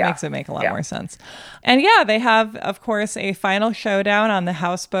 Yes. That makes it make a lot more sense. And they have, of course, a final showdown on the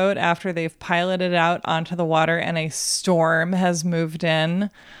houseboat after they've piloted out onto the water and a storm has moved in.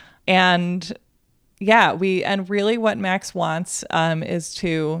 And really what Max wants is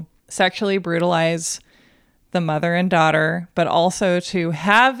to sexually brutalize the mother and daughter, but also to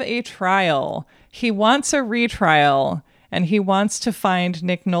have a trial. He wants a retrial, and he wants to find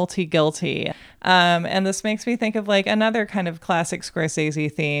Nick Nolte guilty. And this makes me think of like another kind of classic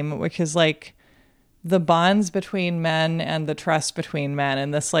Scorsese theme, which is like the bonds between men and the trust between men,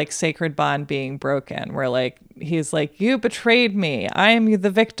 and this like sacred bond being broken, where like he's like, you betrayed me, I am the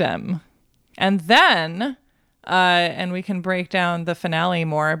victim. And then and we can break down the finale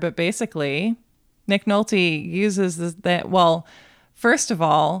more, but basically Nick Nolte uses that. Well, first of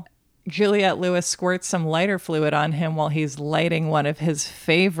all, Juliette Lewis squirts some lighter fluid on him while he's lighting one of his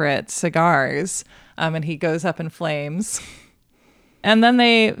favorite cigars, and he goes up in flames. And then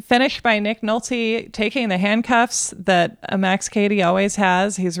they finish by Nick Nolte taking the handcuffs that Max Cady always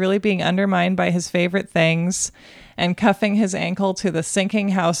has. He's really being undermined by his favorite things, and cuffing his ankle to the sinking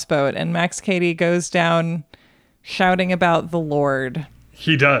houseboat. And Max Cady goes down shouting about the Lord.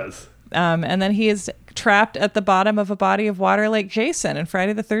 He does. And then he is trapped at the bottom of a body of water like Jason in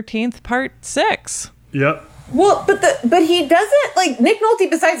Friday the 13th, Part 6. Yep. Well, but he doesn't, like, Nick Nolte,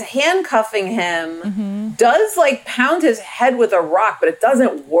 besides handcuffing him, does, like, pound his head with a rock, but it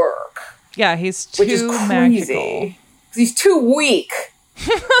doesn't work. Yeah, he's too which is crazy. magical. He's too weak.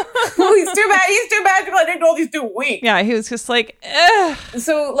 He's too magical. Nick Nolte's too weak. Yeah, he was just like, ugh.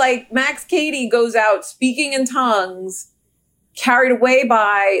 So, like, Max Cady goes out speaking in tongues, carried away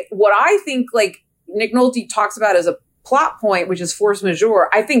by what I think, like, Nick Nolte talks about as a plot point, which is force majeure.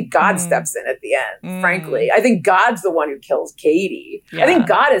 I think God steps in at the end, frankly. I think God's the one who kills Cady. Yeah. I think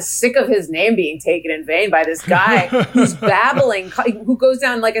God is sick of his name being taken in vain by this guy who's babbling, who goes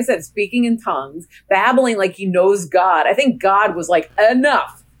down, like I said, speaking in tongues, babbling like he knows God. I think God was like,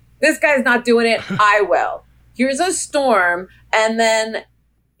 enough. This guy's not doing it. I will. Here's a storm. And then,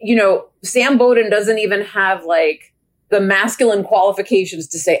 Sam Bowden doesn't even have, like, the masculine qualifications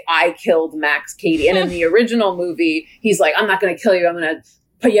to say, I killed Max Cady. And in the original movie, he's like, I'm not going to kill you. I'm going to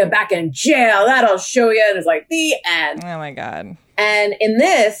put you back in jail. That'll show you. And it's like, the end. Oh, my God. And in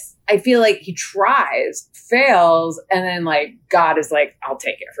this, I feel like he tries, fails, and then like God is like, I'll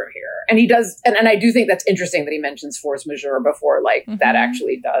take it from here. And he does. And I do think that's interesting that he mentions force majeure before, like that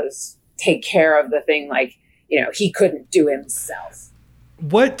actually does take care of the thing, like, you know, he couldn't do himself.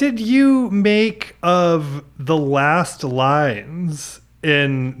 What did you make of the last lines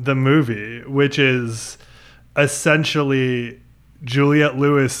in the movie, which is essentially Juliette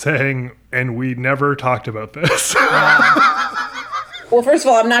Lewis saying, and we never talked about this? Well, first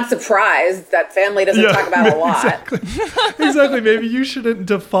of all, I'm not surprised. That family doesn't talk about a lot. Exactly. Maybe you shouldn't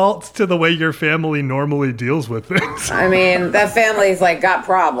default to the way your family normally deals with things. I mean, that family's like got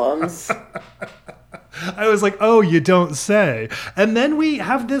problems. I was like, oh, you don't say. And then we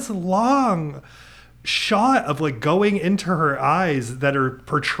have this long shot of like going into her eyes that are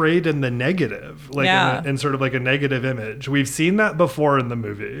portrayed in the negative, like in sort of like a negative image. We've seen that before in the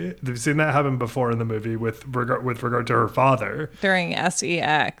movie. We've seen that happen before in the movie with regard to her father during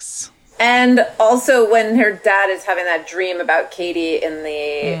SEX. And also when her dad is having that dream about Katie in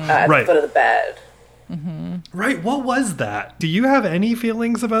the at the foot of the bed. Right. What was that? Do you have any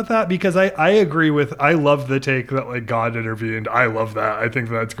feelings about that? Because I agree with, I love the take that like God intervened. I love that. I think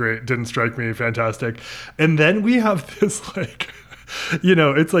that's great. Didn't strike me fantastic. And then we have this like, you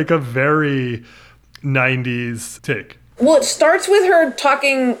know, it's like a very 90s take. Well, it starts with her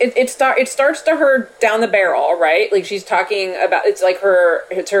talking. It starts to her down the barrel, right? Like she's talking about. It's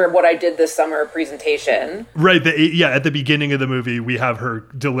her what I did this summer presentation. Right. At the beginning of the movie, we have her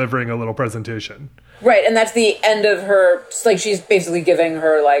delivering a little presentation. Right, and that's the end of her. Like she's basically giving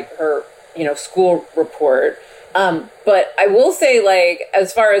her like her school report. But I will say, like,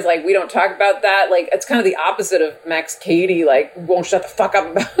 as far as like we don't talk about that, like it's kind of the opposite of Max Cady, like won't shut the fuck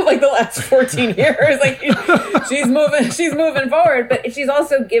up about like the last 14 years. Like she's moving forward, but she's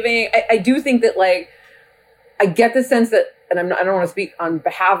also giving. I do think that like I get the sense that, and I don't want to speak on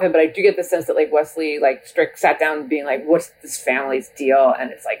behalf of him, but I do get the sense that like Wesley like Strick sat down being like, what's this family's deal?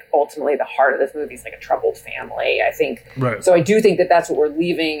 And it's like ultimately the heart of this movie is like a troubled family, I think. Right. So I do think that that's what we're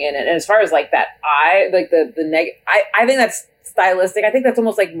leaving in it. And as far as like that I think that's stylistic. I think that's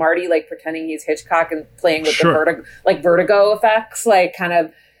almost like Marty like pretending he's Hitchcock and playing with the vertigo effects, like kind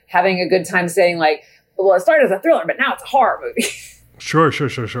of having a good time saying like, well, it started as a thriller, but now it's a horror movie. Sure.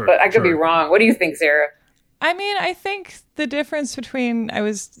 But I could be wrong. What do you think, Sarah? I mean, I think the difference between, I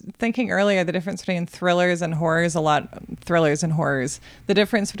was thinking earlier, the difference between thrillers and horrors, the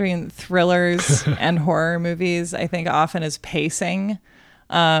difference between thrillers and horror movies, I think often is pacing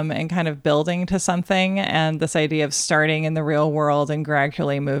and kind of building to something. And this idea of starting in the real world and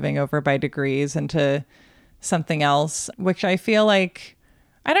gradually moving over by degrees into something else, which I feel like,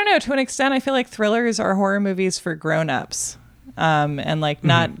 I don't know, to an extent, I feel like thrillers are horror movies for grown-ups. And like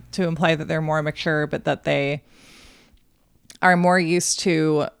not to imply that they're more mature, but that they are more used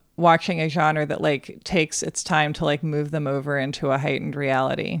to watching a genre that like takes its time to like move them over into a heightened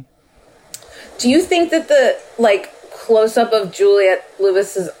reality. Do you think that the like close up of Juliette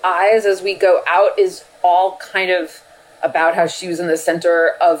Lewis's eyes as we go out is all kind of about how she was in the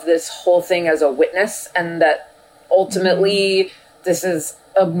center of this whole thing as a witness, and that ultimately this is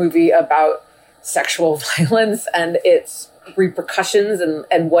a movie about sexual violence and its repercussions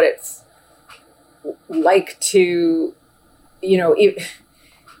and what it's like to,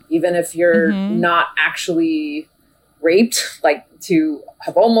 even if you're not actually raped, like to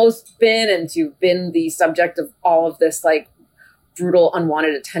have almost been and to been the subject of all of this like brutal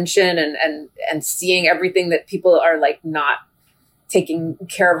unwanted attention and seeing everything that people are like not taking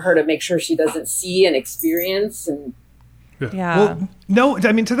care of her to make sure she doesn't see and experience. And yeah. Well, no,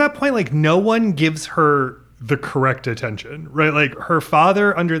 I mean, to that point, like no one gives her the correct attention, right? Like her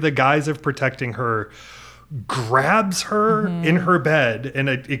father, under the guise of protecting her, grabs her in her bed in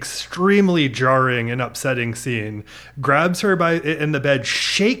an extremely jarring and upsetting scene, grabs her in the bed,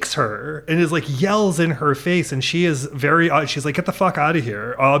 shakes her, and is like yells in her face. And she is she's like, get the fuck out of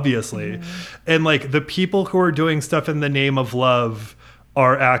here, obviously. And like the people who are doing stuff in the name of love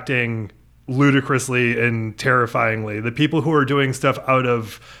are acting ludicrously and terrifyingly. The people who are doing stuff out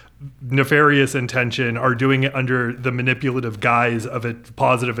of nefarious intention are doing it under the manipulative guise of a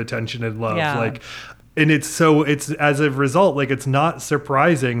positive attention and love. Yeah. And it's as a result, like, it's not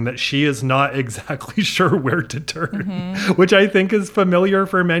surprising that she is not exactly sure where to turn, which I think is familiar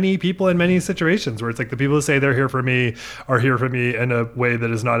for many people in many situations, where it's like the people who say they're here for me are here for me in a way that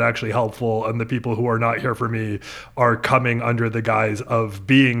is not actually helpful. And the people who are not here for me are coming under the guise of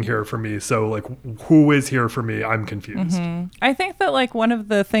being here for me. So like, who is here for me? I'm confused. I think that like one of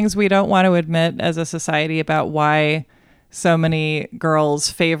the things we don't want to admit as a society about why so many girls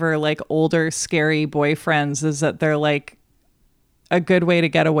favor like older, scary boyfriends is that they're like a good way to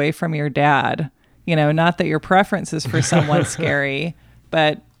get away from your dad. You know, not that your preference is for someone scary,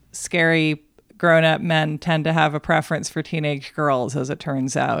 but scary grown-up men tend to have a preference for teenage girls, as it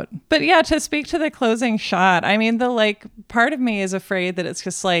turns out. But yeah, to speak to the closing shot, I mean, the like part of me is afraid that it's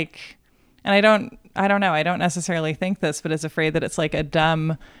just like, and I don't know, I don't necessarily think this, but is afraid that it's like a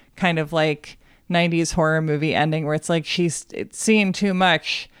dumb kind of like 90s horror movie ending where it's like it's seen too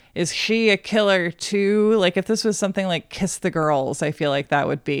much. Is she a killer too? Like if this was something like Kiss the Girls, I feel like that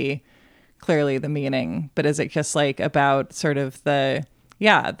would be clearly the meaning. But is it just like about sort of the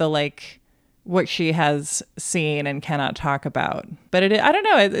like what she has seen and cannot talk about? But I don't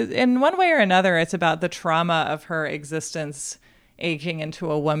know. In one way or another, it's about the trauma of her existence aging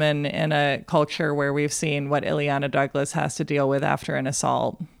into a woman in a culture where we've seen what Illeana Douglas has to deal with after an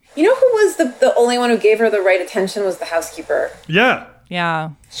assault. You know who was the only one who gave her the right attention was the housekeeper. Yeah.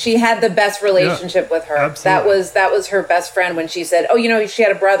 Yeah. She had the best relationship with her. Absolutely. That was her best friend when she said, oh, you know, she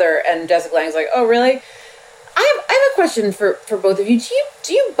had a brother. And Jessica Lange's like, oh, really? I have a question for both of you.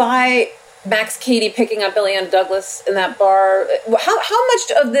 Do you buy Max Cady picking up Illeana Douglas in that bar? How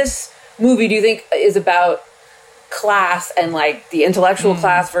much of this movie do you think is about class and like the intellectual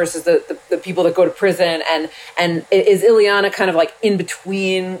class versus the people that go to prison, and is Illeana kind of like in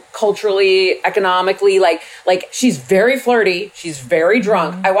between culturally, economically, like she's very flirty, she's very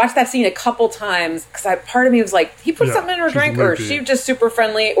drunk. I watched that scene a couple times because part of me was like, he put something in her drink, or is she just super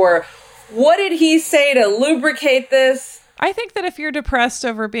friendly, or what did he say to lubricate this? I think that if you're depressed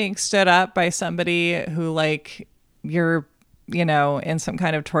over being stood up by somebody who like you're, you know, in some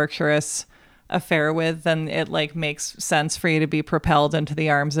kind of torturous affair with, then it like makes sense for you to be propelled into the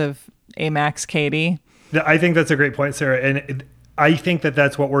arms of a Max Cady. I think that's a great point, Sarah. And I think that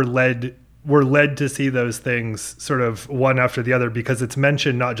that's what we're led to see those things sort of one after the other, because it's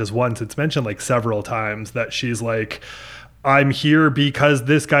mentioned not just once, it's mentioned like several times that she's like, I'm here because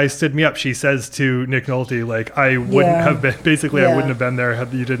this guy stood me up. She says to Nick Nolte, like, I wouldn't have been, basically, I wouldn't have been there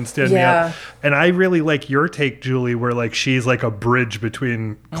had you didn't stand me up. And I really like your take, Julie, where like she's like a bridge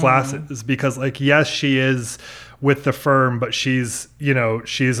between classes, because like, yes, she is with the firm, but she's, you know,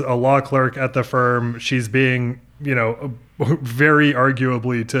 she's a law clerk at the firm. She's being, you know, very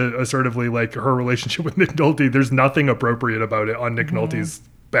arguably to assertively like her relationship with Nick Nolte. There's nothing appropriate about it on Nick Nolte's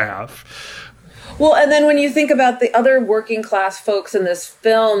behalf. Well, and then when you think about the other working class folks in this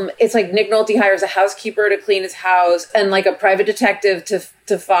film, it's like Nick Nolte hires a housekeeper to clean his house and like a private detective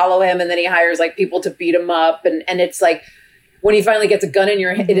to follow him. And then he hires like people to beat him up. And it's like when he finally gets a gun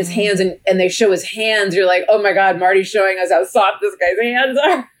in his hands and they show his hands, you're like, oh my God, Marty's showing us how soft this guy's hands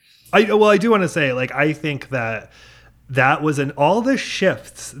are. I do want to say, like, I think that was all the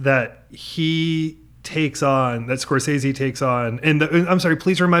shifts that he takes on, that Scorsese takes on, and I'm sorry,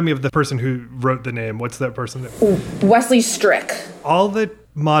 please remind me of the person who wrote the name. What's that person? Wesley Strick. All the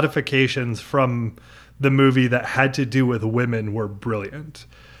modifications from the movie that had to do with women were brilliant,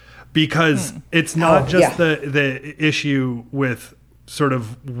 because it's not just the issue with sort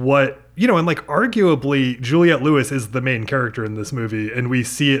of what, you know, and like arguably Juliette Lewis is the main character in this movie, and we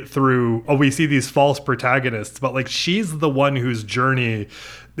see it through, we see these false protagonists, but like she's the one whose journey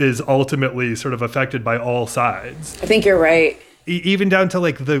is ultimately sort of affected by all sides. I think you're right. Even down to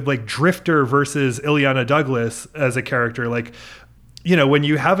like the like Drifter versus Illeana Douglas as a character. Like, you know, when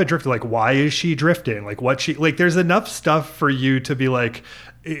you have a drifter, like, why is she drifting? Like, what she, like, there's enough stuff for you to be like,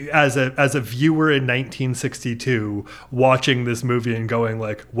 as a viewer in 1962 watching this movie and going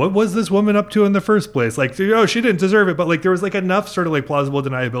like, what was this woman up to in the first place? Like, oh, she didn't deserve it, but like there was like enough sort of like plausible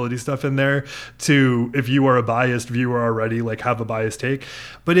deniability stuff in there to, if you are a biased viewer already, like have a biased take.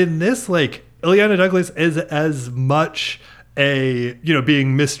 But in this, like, Illeana Douglas is as much a, you know,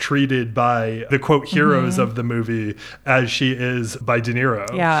 being mistreated by the quote heroes of the movie as she is by De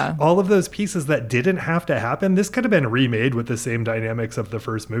Niro. Yeah. All of those pieces that didn't have to happen. This could have been remade with the same dynamics of the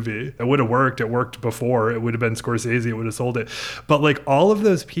first movie. It would have worked. It worked before. It would have been Scorsese. It would have sold it. But like all of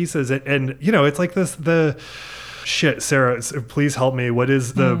those pieces, and you know, it's like shit, Sarah, please help me. What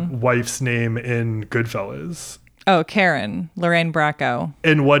is the wife's name in Goodfellas? Oh, Karen, Lorraine Bracco.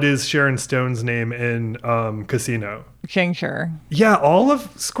 And what is Sharon Stone's name in Casino? Ginger. Yeah, all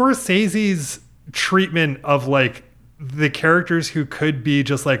of Scorsese's treatment of like the characters who could be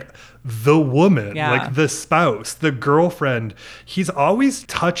just like the woman, like the spouse, the girlfriend, he's always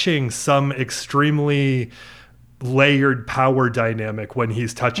touching some extremely layered power dynamic when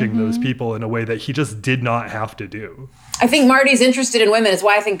he's touching those people in a way that he just did not have to do. I think Marty's interested in women. It's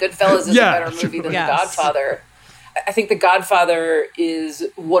why I think Goodfellas is a better movie than The Godfather. I think The Godfather is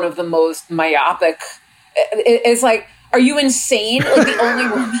one of the most myopic. It's like, are you insane? Like the only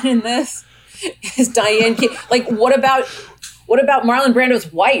woman in this is Diane Keaton. Like, what about What about Marlon Brando's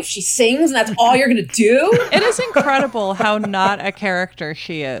wife? She sings and that's all you're going to do? It is incredible how not a character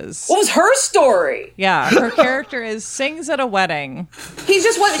she is. What was her story? Yeah, her character is sings at a wedding. He's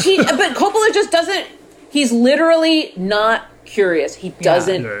just but Coppola just doesn't, he's literally not curious. He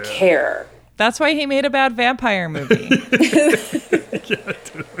doesn't care. That's why he made a bad vampire movie. By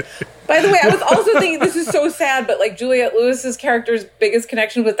the way, I was also thinking, this is so sad, but like Juliette Lewis's character's biggest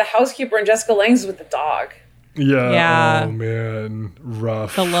connection with the housekeeper and Jessica Lange's with the dog. Yeah. Oh man,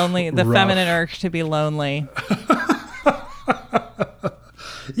 rough. The feminine urge to be lonely.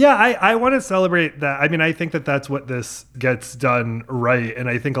 Yeah, I want to celebrate that. I mean, I think that that's what this gets done right. And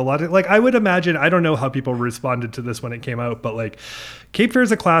I think a lot of, like, I would imagine, I don't know how people responded to this when it came out, but like, Cape Fear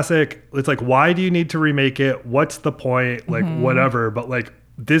is a classic. It's like, why do you need to remake it? What's the point? Like, whatever. But like,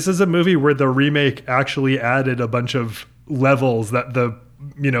 this is a movie where the remake actually added a bunch of levels that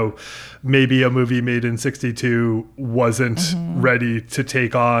maybe a movie made in 1962 wasn't ready to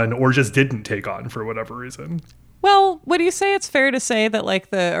take on, or just didn't take on for whatever reason. Well, would you say it's fair to say that like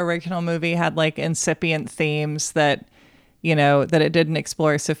the original movie had like incipient themes that, that it didn't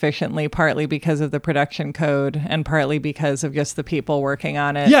explore sufficiently, partly because of the production code and partly because of just the people working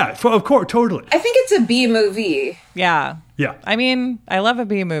on it? Yeah, of course, totally. I think it's a B movie. Yeah. Yeah. I mean, I love a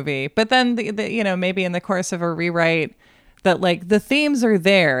B movie, but then maybe in the course of a rewrite, that like the themes are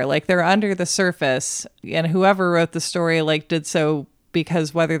there, like they're under the surface, and whoever wrote the story like did so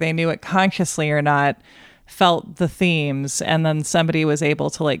because whether they knew it consciously or not, felt the themes, and then somebody was able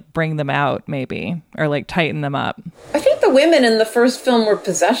to like bring them out maybe, or like tighten them up. I think the women in the first film were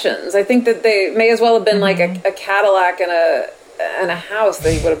possessions. I think that they may as well have been like a Cadillac and a house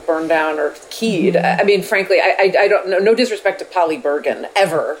that he would have burned down or keyed. I mean, frankly, I don't know, no disrespect to Polly Bergen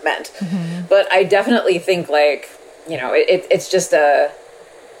ever meant, but I definitely think like, it's just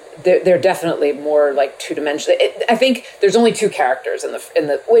they're definitely more like two-dimensional. I think there's only two characters in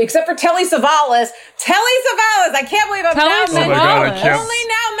the except for Telly Savalas. I can't believe I'm only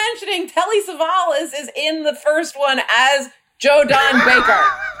now mentioning Telly Savalas is in the first one as Joe Don Baker.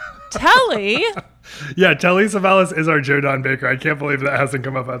 Telly? Yeah, Telly Savalas is our Joe Don Baker. I can't believe that hasn't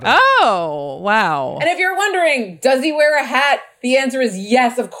come up either. Oh, wow. And if you're wondering, does he wear a hat? The answer is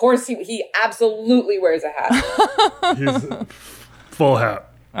yes, of course he absolutely wears a hat. He's full hat.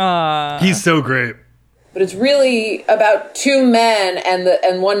 He's so great. But it's really about two men,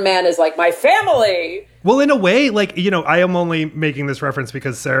 and one man is like, my family. Well, in a way, like, I am only making this reference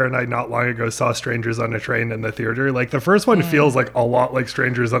because Sarah and I not long ago saw Strangers on a Train in the theater. Like, the first one feels like a lot like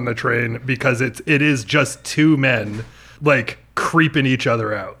Strangers on the Train because it is just two men, like, creeping each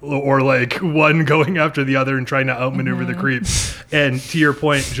other out, or like one going after the other and trying to outmaneuver the creep. And to your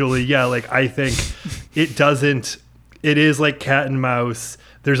point, Julie, yeah, like, I think it is like cat and mouse.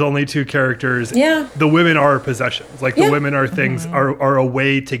 There's only two characters. Yeah. The women are possessions. Like, the women are things, are a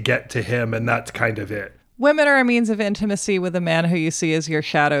way to get to him, and that's kind of it. Women are a means of intimacy with a man who you see as your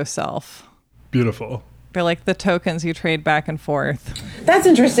shadow self. Beautiful. They're like the tokens you trade back and forth. That's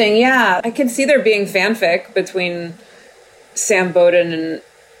interesting, yeah. I can see there being fanfic between Sam Bowden and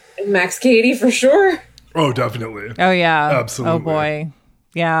Max Cady for sure. Oh, definitely. Oh, yeah. Absolutely. Oh, boy.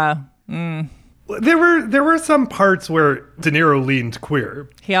 Yeah. There were some parts where De Niro leaned queer.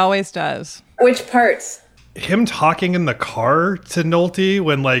 He always does. Which parts? Him talking in the car to Nolte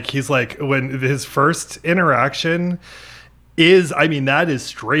when his first interaction is, I mean, that is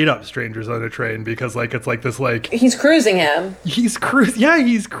straight up Strangers on a Train, because like it's like this, like, he's cruising him. He's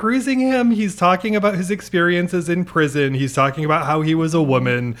cruising him. He's talking about his experiences in prison. He's talking about how he was a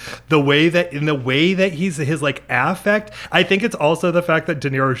woman. The way that he's his like affect. I think it's also the fact that De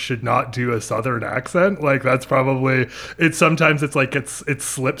Niro should not do a Southern accent. Like, that's probably it. Sometimes it's like it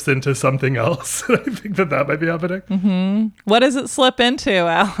slips into something else. I think that might be happening. What does it slip into,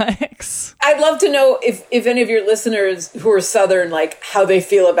 Alex? I'd love to know if any of your listeners who are Southern, like, how they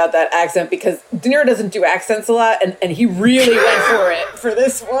feel about that accent, because De Niro doesn't do accents a lot, and he really went for it for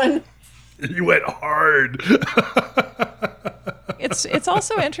this one. He went hard. It's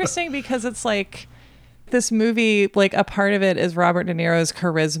also interesting because it's like this movie, like a part of it is Robert De Niro's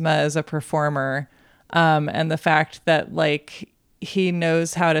charisma as a performer, and the fact that like he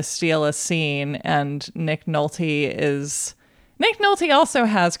knows how to steal a scene, and Nick Nolte also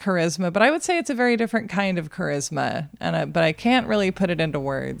has charisma, but I would say it's a very different kind of charisma, but I can't really put it into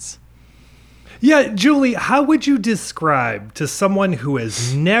words. Yeah, Julie, how would you describe to someone who has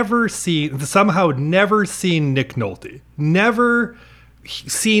somehow never seen Nick Nolte, never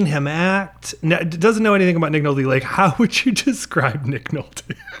seen him act, doesn't know anything about Nick Nolte, like, how would you describe Nick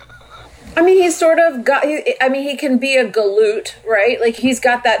Nolte? I mean, he's sort of he can be a galoot, right? Like, he's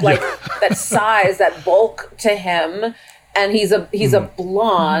got that, like, that size, that bulk to him. and he's a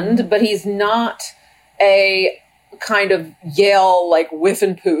blonde, but he's not a kind of Yale like whiff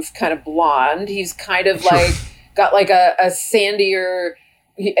and poof kind of blonde. He's kind of like got like a sandier,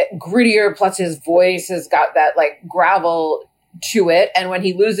 grittier, plus his voice has got that like gravel to it. And when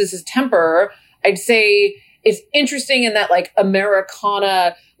he loses his temper, I'd say it's interesting in that like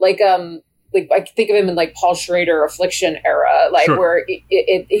Americana, like I think of him in like Paul Schrader Affliction era, like where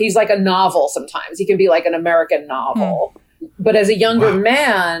he's like a novel. Sometimes he can be like an American novel, but as a younger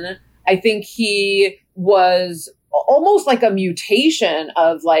man, I think he was almost like a mutation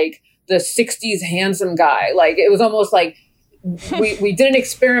of like the 60s handsome guy. Like it was almost like we did an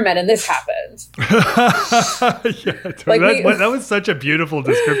experiment and this happened. That was such a beautiful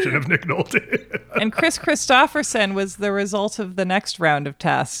description of Nick Nolte. And Chris Christopherson was the result of the next round of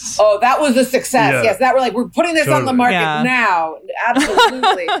tests. Oh, that was a success. Yeah. Yes, that we're putting this on the market now.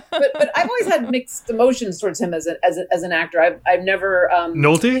 Absolutely. but I've always had mixed emotions towards him as an actor. I've never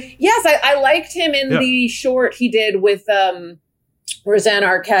Nolte? Yes, I liked him in the short he did with Roseanne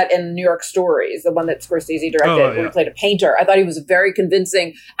Arquette in New York Stories, the one that Scorsese directed, where he played a painter. I thought he was a very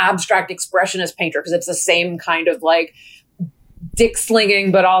convincing abstract expressionist painter because it's the same kind of like dick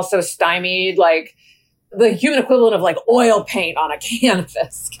slinging, but also stymied, like the human equivalent of like oil paint on a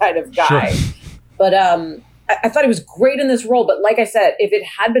canvas kind of guy. Sure. But I thought he was great in this role. But like I said, if it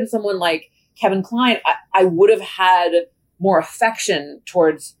had been someone like Kevin Kline, I would have had more affection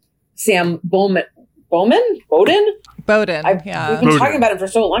towards Sam Bowden? Bowden, We've been talking about him for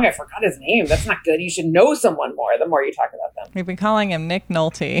so long, I forgot his name. That's not good. You should know someone more the more you talk about them. We've been calling him Nick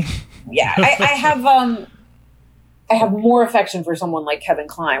Nolte. Yeah, I have more affection for someone like Kevin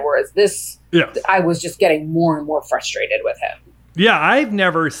Kline, whereas this, I was just getting more and more frustrated with him. Yeah, I've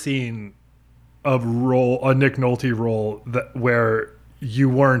never seen a Nick Nolte role where you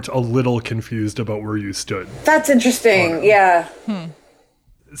weren't a little confused about where you stood. That's interesting, yeah.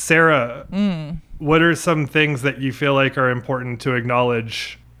 Sarah, what are some things that you feel like are important to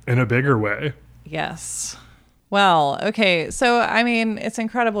acknowledge in a bigger way? Yes. Well, okay. So, I mean, it's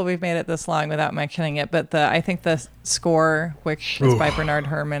incredible we've made it this long without mentioning it, but I think the score, which is by Bernard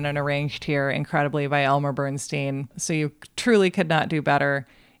Herrmann and arranged here incredibly by Elmer Bernstein, so you truly could not do better,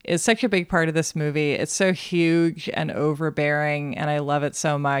 is such a big part of this movie. It's so huge and overbearing, and I love it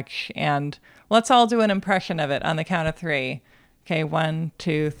so much. And let's all do an impression of it on the count of 3. Okay, 1,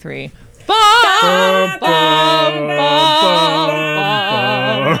 2, 3. Like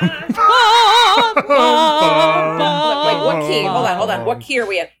what key? Hold on. What key are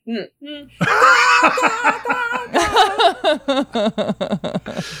we in?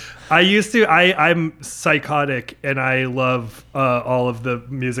 I'm psychotic and I love all of the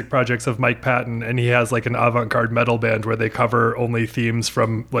music projects of Mike Patton, and he has like an avant-garde metal band where they cover only themes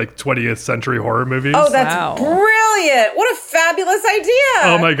from like 20th century horror movies. Oh, that's brilliant. What a fabulous idea.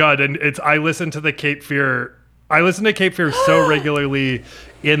 Oh my God. And I listen to Cape Fear so regularly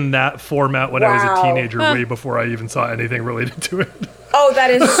in that format when I was a teenager, way before I even saw anything related to it. Oh, that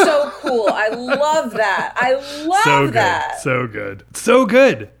is so cool. I love that. So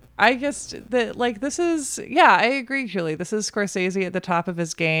good. I just, this is, I agree, Julie. This is Scorsese at the top of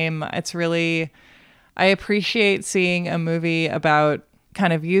his game. It's really, I appreciate seeing a movie about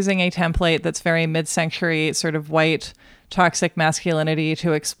kind of using a template that's very mid-century, sort of white, toxic masculinity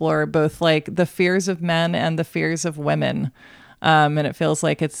to explore both like the fears of men and the fears of women. And it feels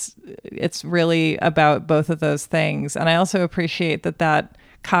like it's really about both of those things. And I also appreciate that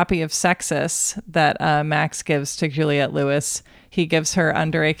copy of Sexus that Max gives to Juliette Lewis, he gives her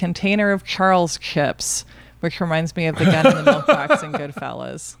under a container of Charles chips, which reminds me of the gun in the milk box in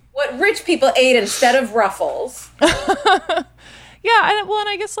Goodfellas. What rich people ate instead of Ruffles. Yeah, and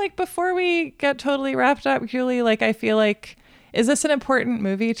I guess like before we get totally wrapped up, Julie, like I feel like, is this an important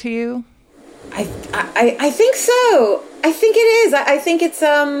movie to you? I think so. I think it is. I think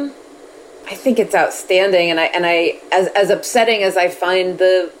it's outstanding, and I as upsetting as I find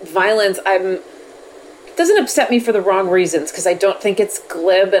the violence, it doesn't upset me for the wrong reasons, because I don't think it's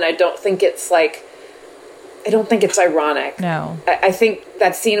glib, and I don't think it's ironic. No. I think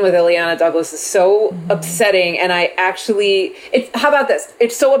that scene with Ileana Douglas is so upsetting, and how about this?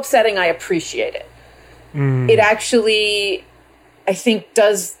 It's so upsetting I appreciate it. It actually, I think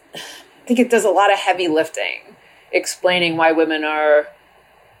it does a lot of heavy lifting, explaining why women are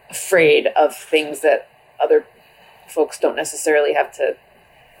afraid of things that other folks don't necessarily have to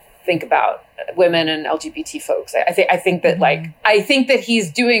think about. Women and LGBT folks. I think that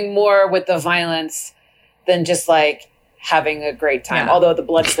he's doing more with the violence than just like having a great time. Yeah. Although the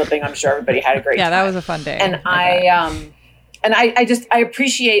blood slipping, I'm sure everybody had a great time. Yeah, that was a fun day. And And I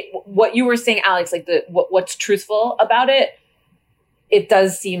appreciate what you were saying, Alex, like what's truthful about it. It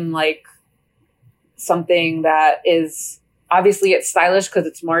does seem like something that is, obviously it's stylish because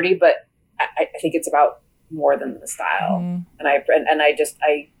it's Marty, but I think it's about more than the style. And I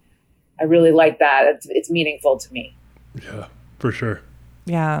really like that. It's meaningful to me. Yeah, for sure.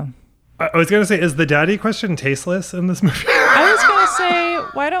 Yeah. I was going to say, is the daddy question tasteless in this movie? I was going to say,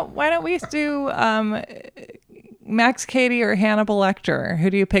 why don't we do Max Cady or Hannibal Lecter? Who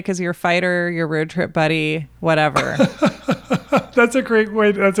do you pick as your fighter, your road trip buddy, whatever? That's a great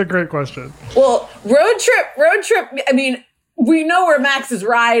question. Well, road trip. I mean, we know where Max is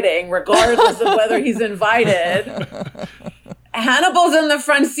riding, regardless of whether he's invited. Hannibal's in the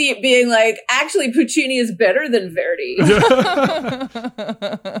front seat being like, actually, Puccini is better than Verdi.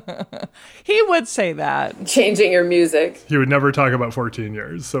 He would say that. Changing your music. He would never talk about 14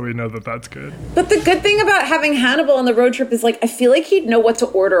 years, so we know that that's good. But the good thing about having Hannibal on the road trip is, like, I feel like he'd know what to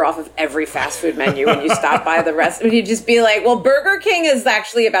order off of every fast food menu when you stop by the restaurant. He'd just be like, well, Burger King is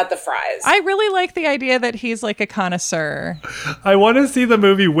actually about the fries. I really like the idea that he's like a connoisseur. I want to see the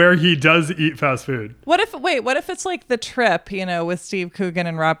movie where he does eat fast food. What if it's like The Trip, with Steve Coogan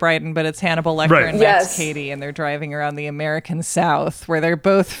and Rob Brydon, but it's Hannibal Lecter and Max Cady, and they're driving around the American South, where they're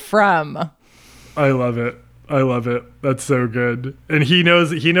both from. I love it. That's so good. And he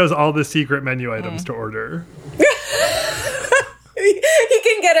knows all the secret menu items to order. He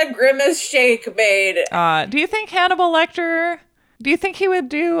can get a grimace shake made. Do you think Hannibal Lecter... Do you think he would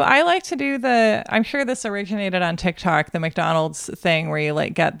do... I like to do I'm sure this originated on TikTok, the McDonald's thing where you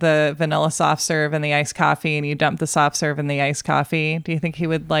like get the vanilla soft serve and the iced coffee and you dump the soft serve in the iced coffee. Do you think he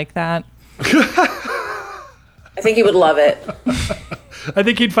would like that? I think he would love it. I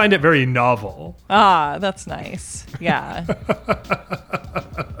think he'd find it very novel. Ah, that's nice. Yeah.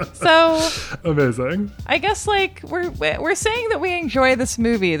 So amazing. I guess like we're saying that we enjoy this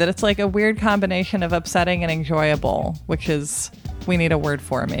movie, that it's like a weird combination of upsetting and enjoyable, which is we need a word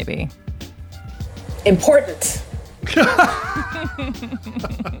for maybe. Important.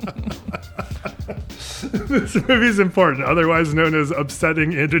 This movie's important, otherwise known as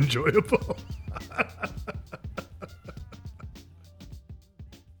upsetting and enjoyable.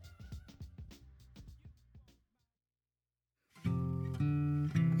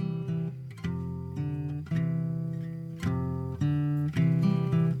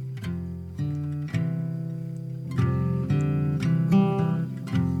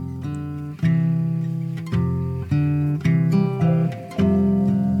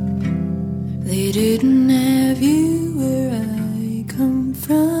 They didn't have you where I come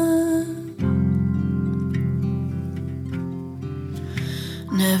from.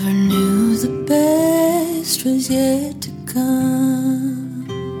 Never knew the best was yet to come.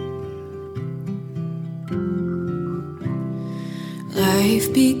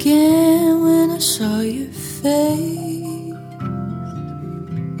 Life began when I saw your face,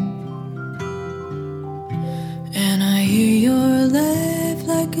 and I hear your laugh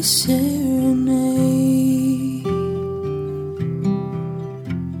like a serenade.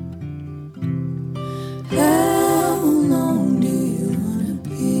 How long do you wanna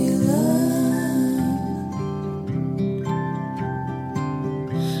be loved?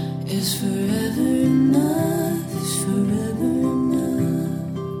 Is forever enough? Is forever enough?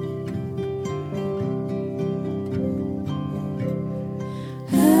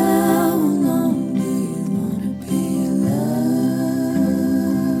 How long do you wanna be loved?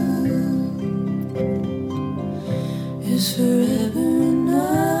 Is forever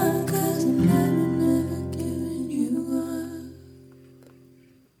enough? 'Cause I'm never giving you up.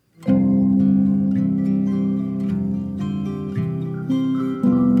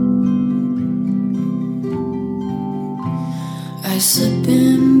 I slip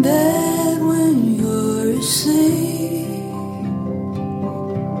in bed when you're asleep,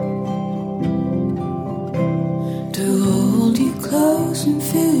 to hold you close and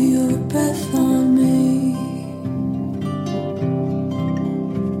feel your breath on me.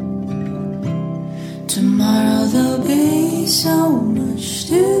 Tomorrow there'll be so much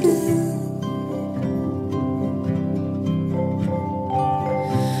to do,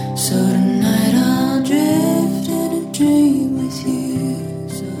 so tonight I'll drift in a dream with you.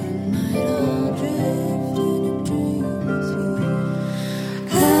 So tonight I'll drift in a dream with you.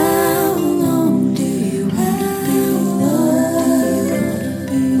 How long do you wanna be loved?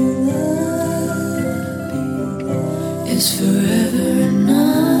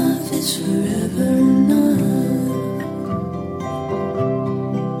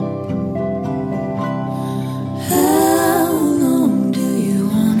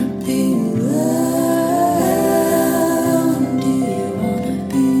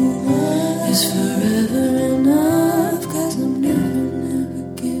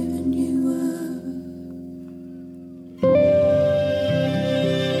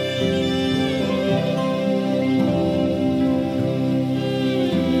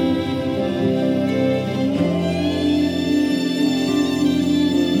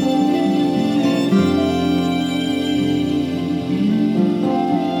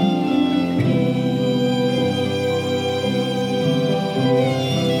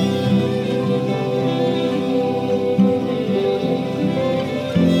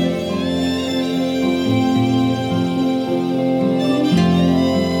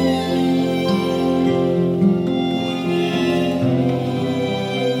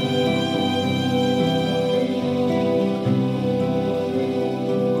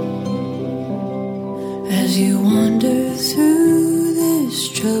 As you wander through this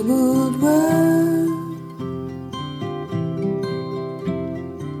troubled world,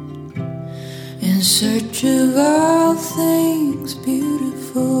 in search of all things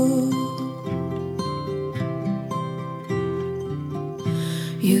beautiful,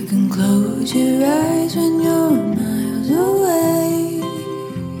 you can close your eyes when you're miles away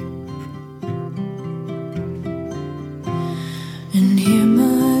and hear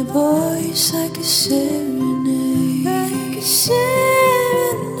my voice like a serenade, like a serenade.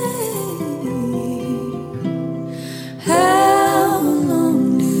 How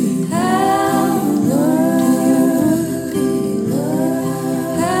long do you be loved?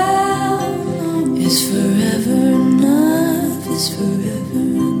 How long is forever enough? Is forever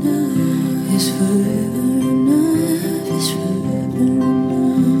enough? Is forever enough? Is forever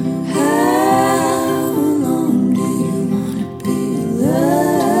enough? How long do you wanna be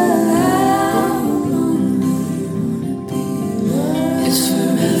loved? How long do you wanna be loved? Is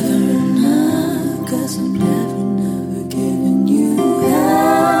forever enough? 'Cause I'm never, never giving you.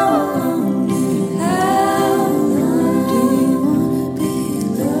 How long do you wanna be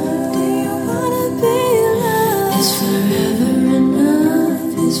loved? Do you wanna be loved? Is forever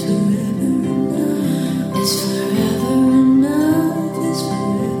enough? Is forever enough? Is forever enough? Is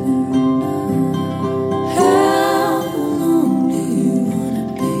forever enough? How long do you wanna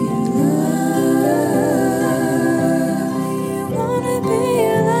be loved? Do you wanna be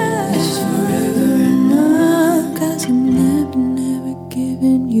loved? Is forever enough? 'Cause I'm never, never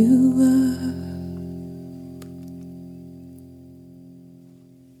giving you up.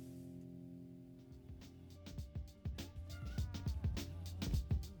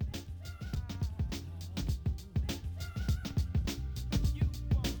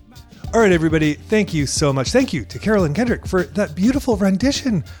 All right, everybody, thank you so much. Thank you to Carolyn Kendrick for that beautiful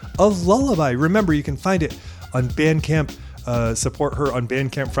rendition of Lullaby. Remember, you can find it on Bandcamp. Support her on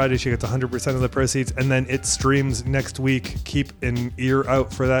Bandcamp Friday. She gets 100% of the proceeds, and then it streams next week. Keep an ear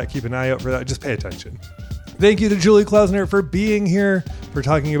out for that. Keep an eye out for that. Just pay attention. Thank you to Julie Klausner for being here, for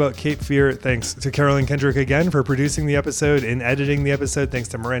talking about Cape Fear. Thanks to Carolyn Kendrick again for producing the episode and editing the episode. Thanks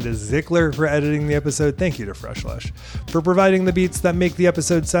to Miranda Zickler for editing the episode. Thank you to Fresh Lesh for providing the beats that make the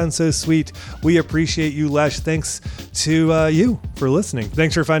episode sound so sweet. We appreciate you, Lesh. Thanks to you for listening.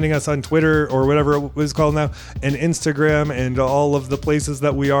 Thanks for finding us on Twitter or whatever it was called now, and Instagram, and all of the places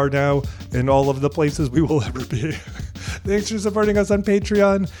that we are now, and all of the places we will ever be. Thanks for supporting us on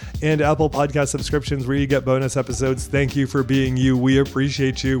Patreon and Apple Podcast subscriptions where you get bonus episodes. Thank you for being you. We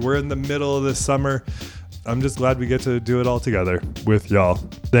appreciate you. We're in the middle of the summer. I'm just glad we get to do it all together with y'all.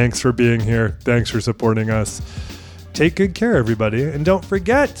 Thanks for being here. Thanks for supporting us. Take good care, everybody. And don't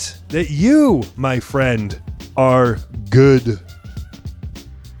forget that you, my friend, are good.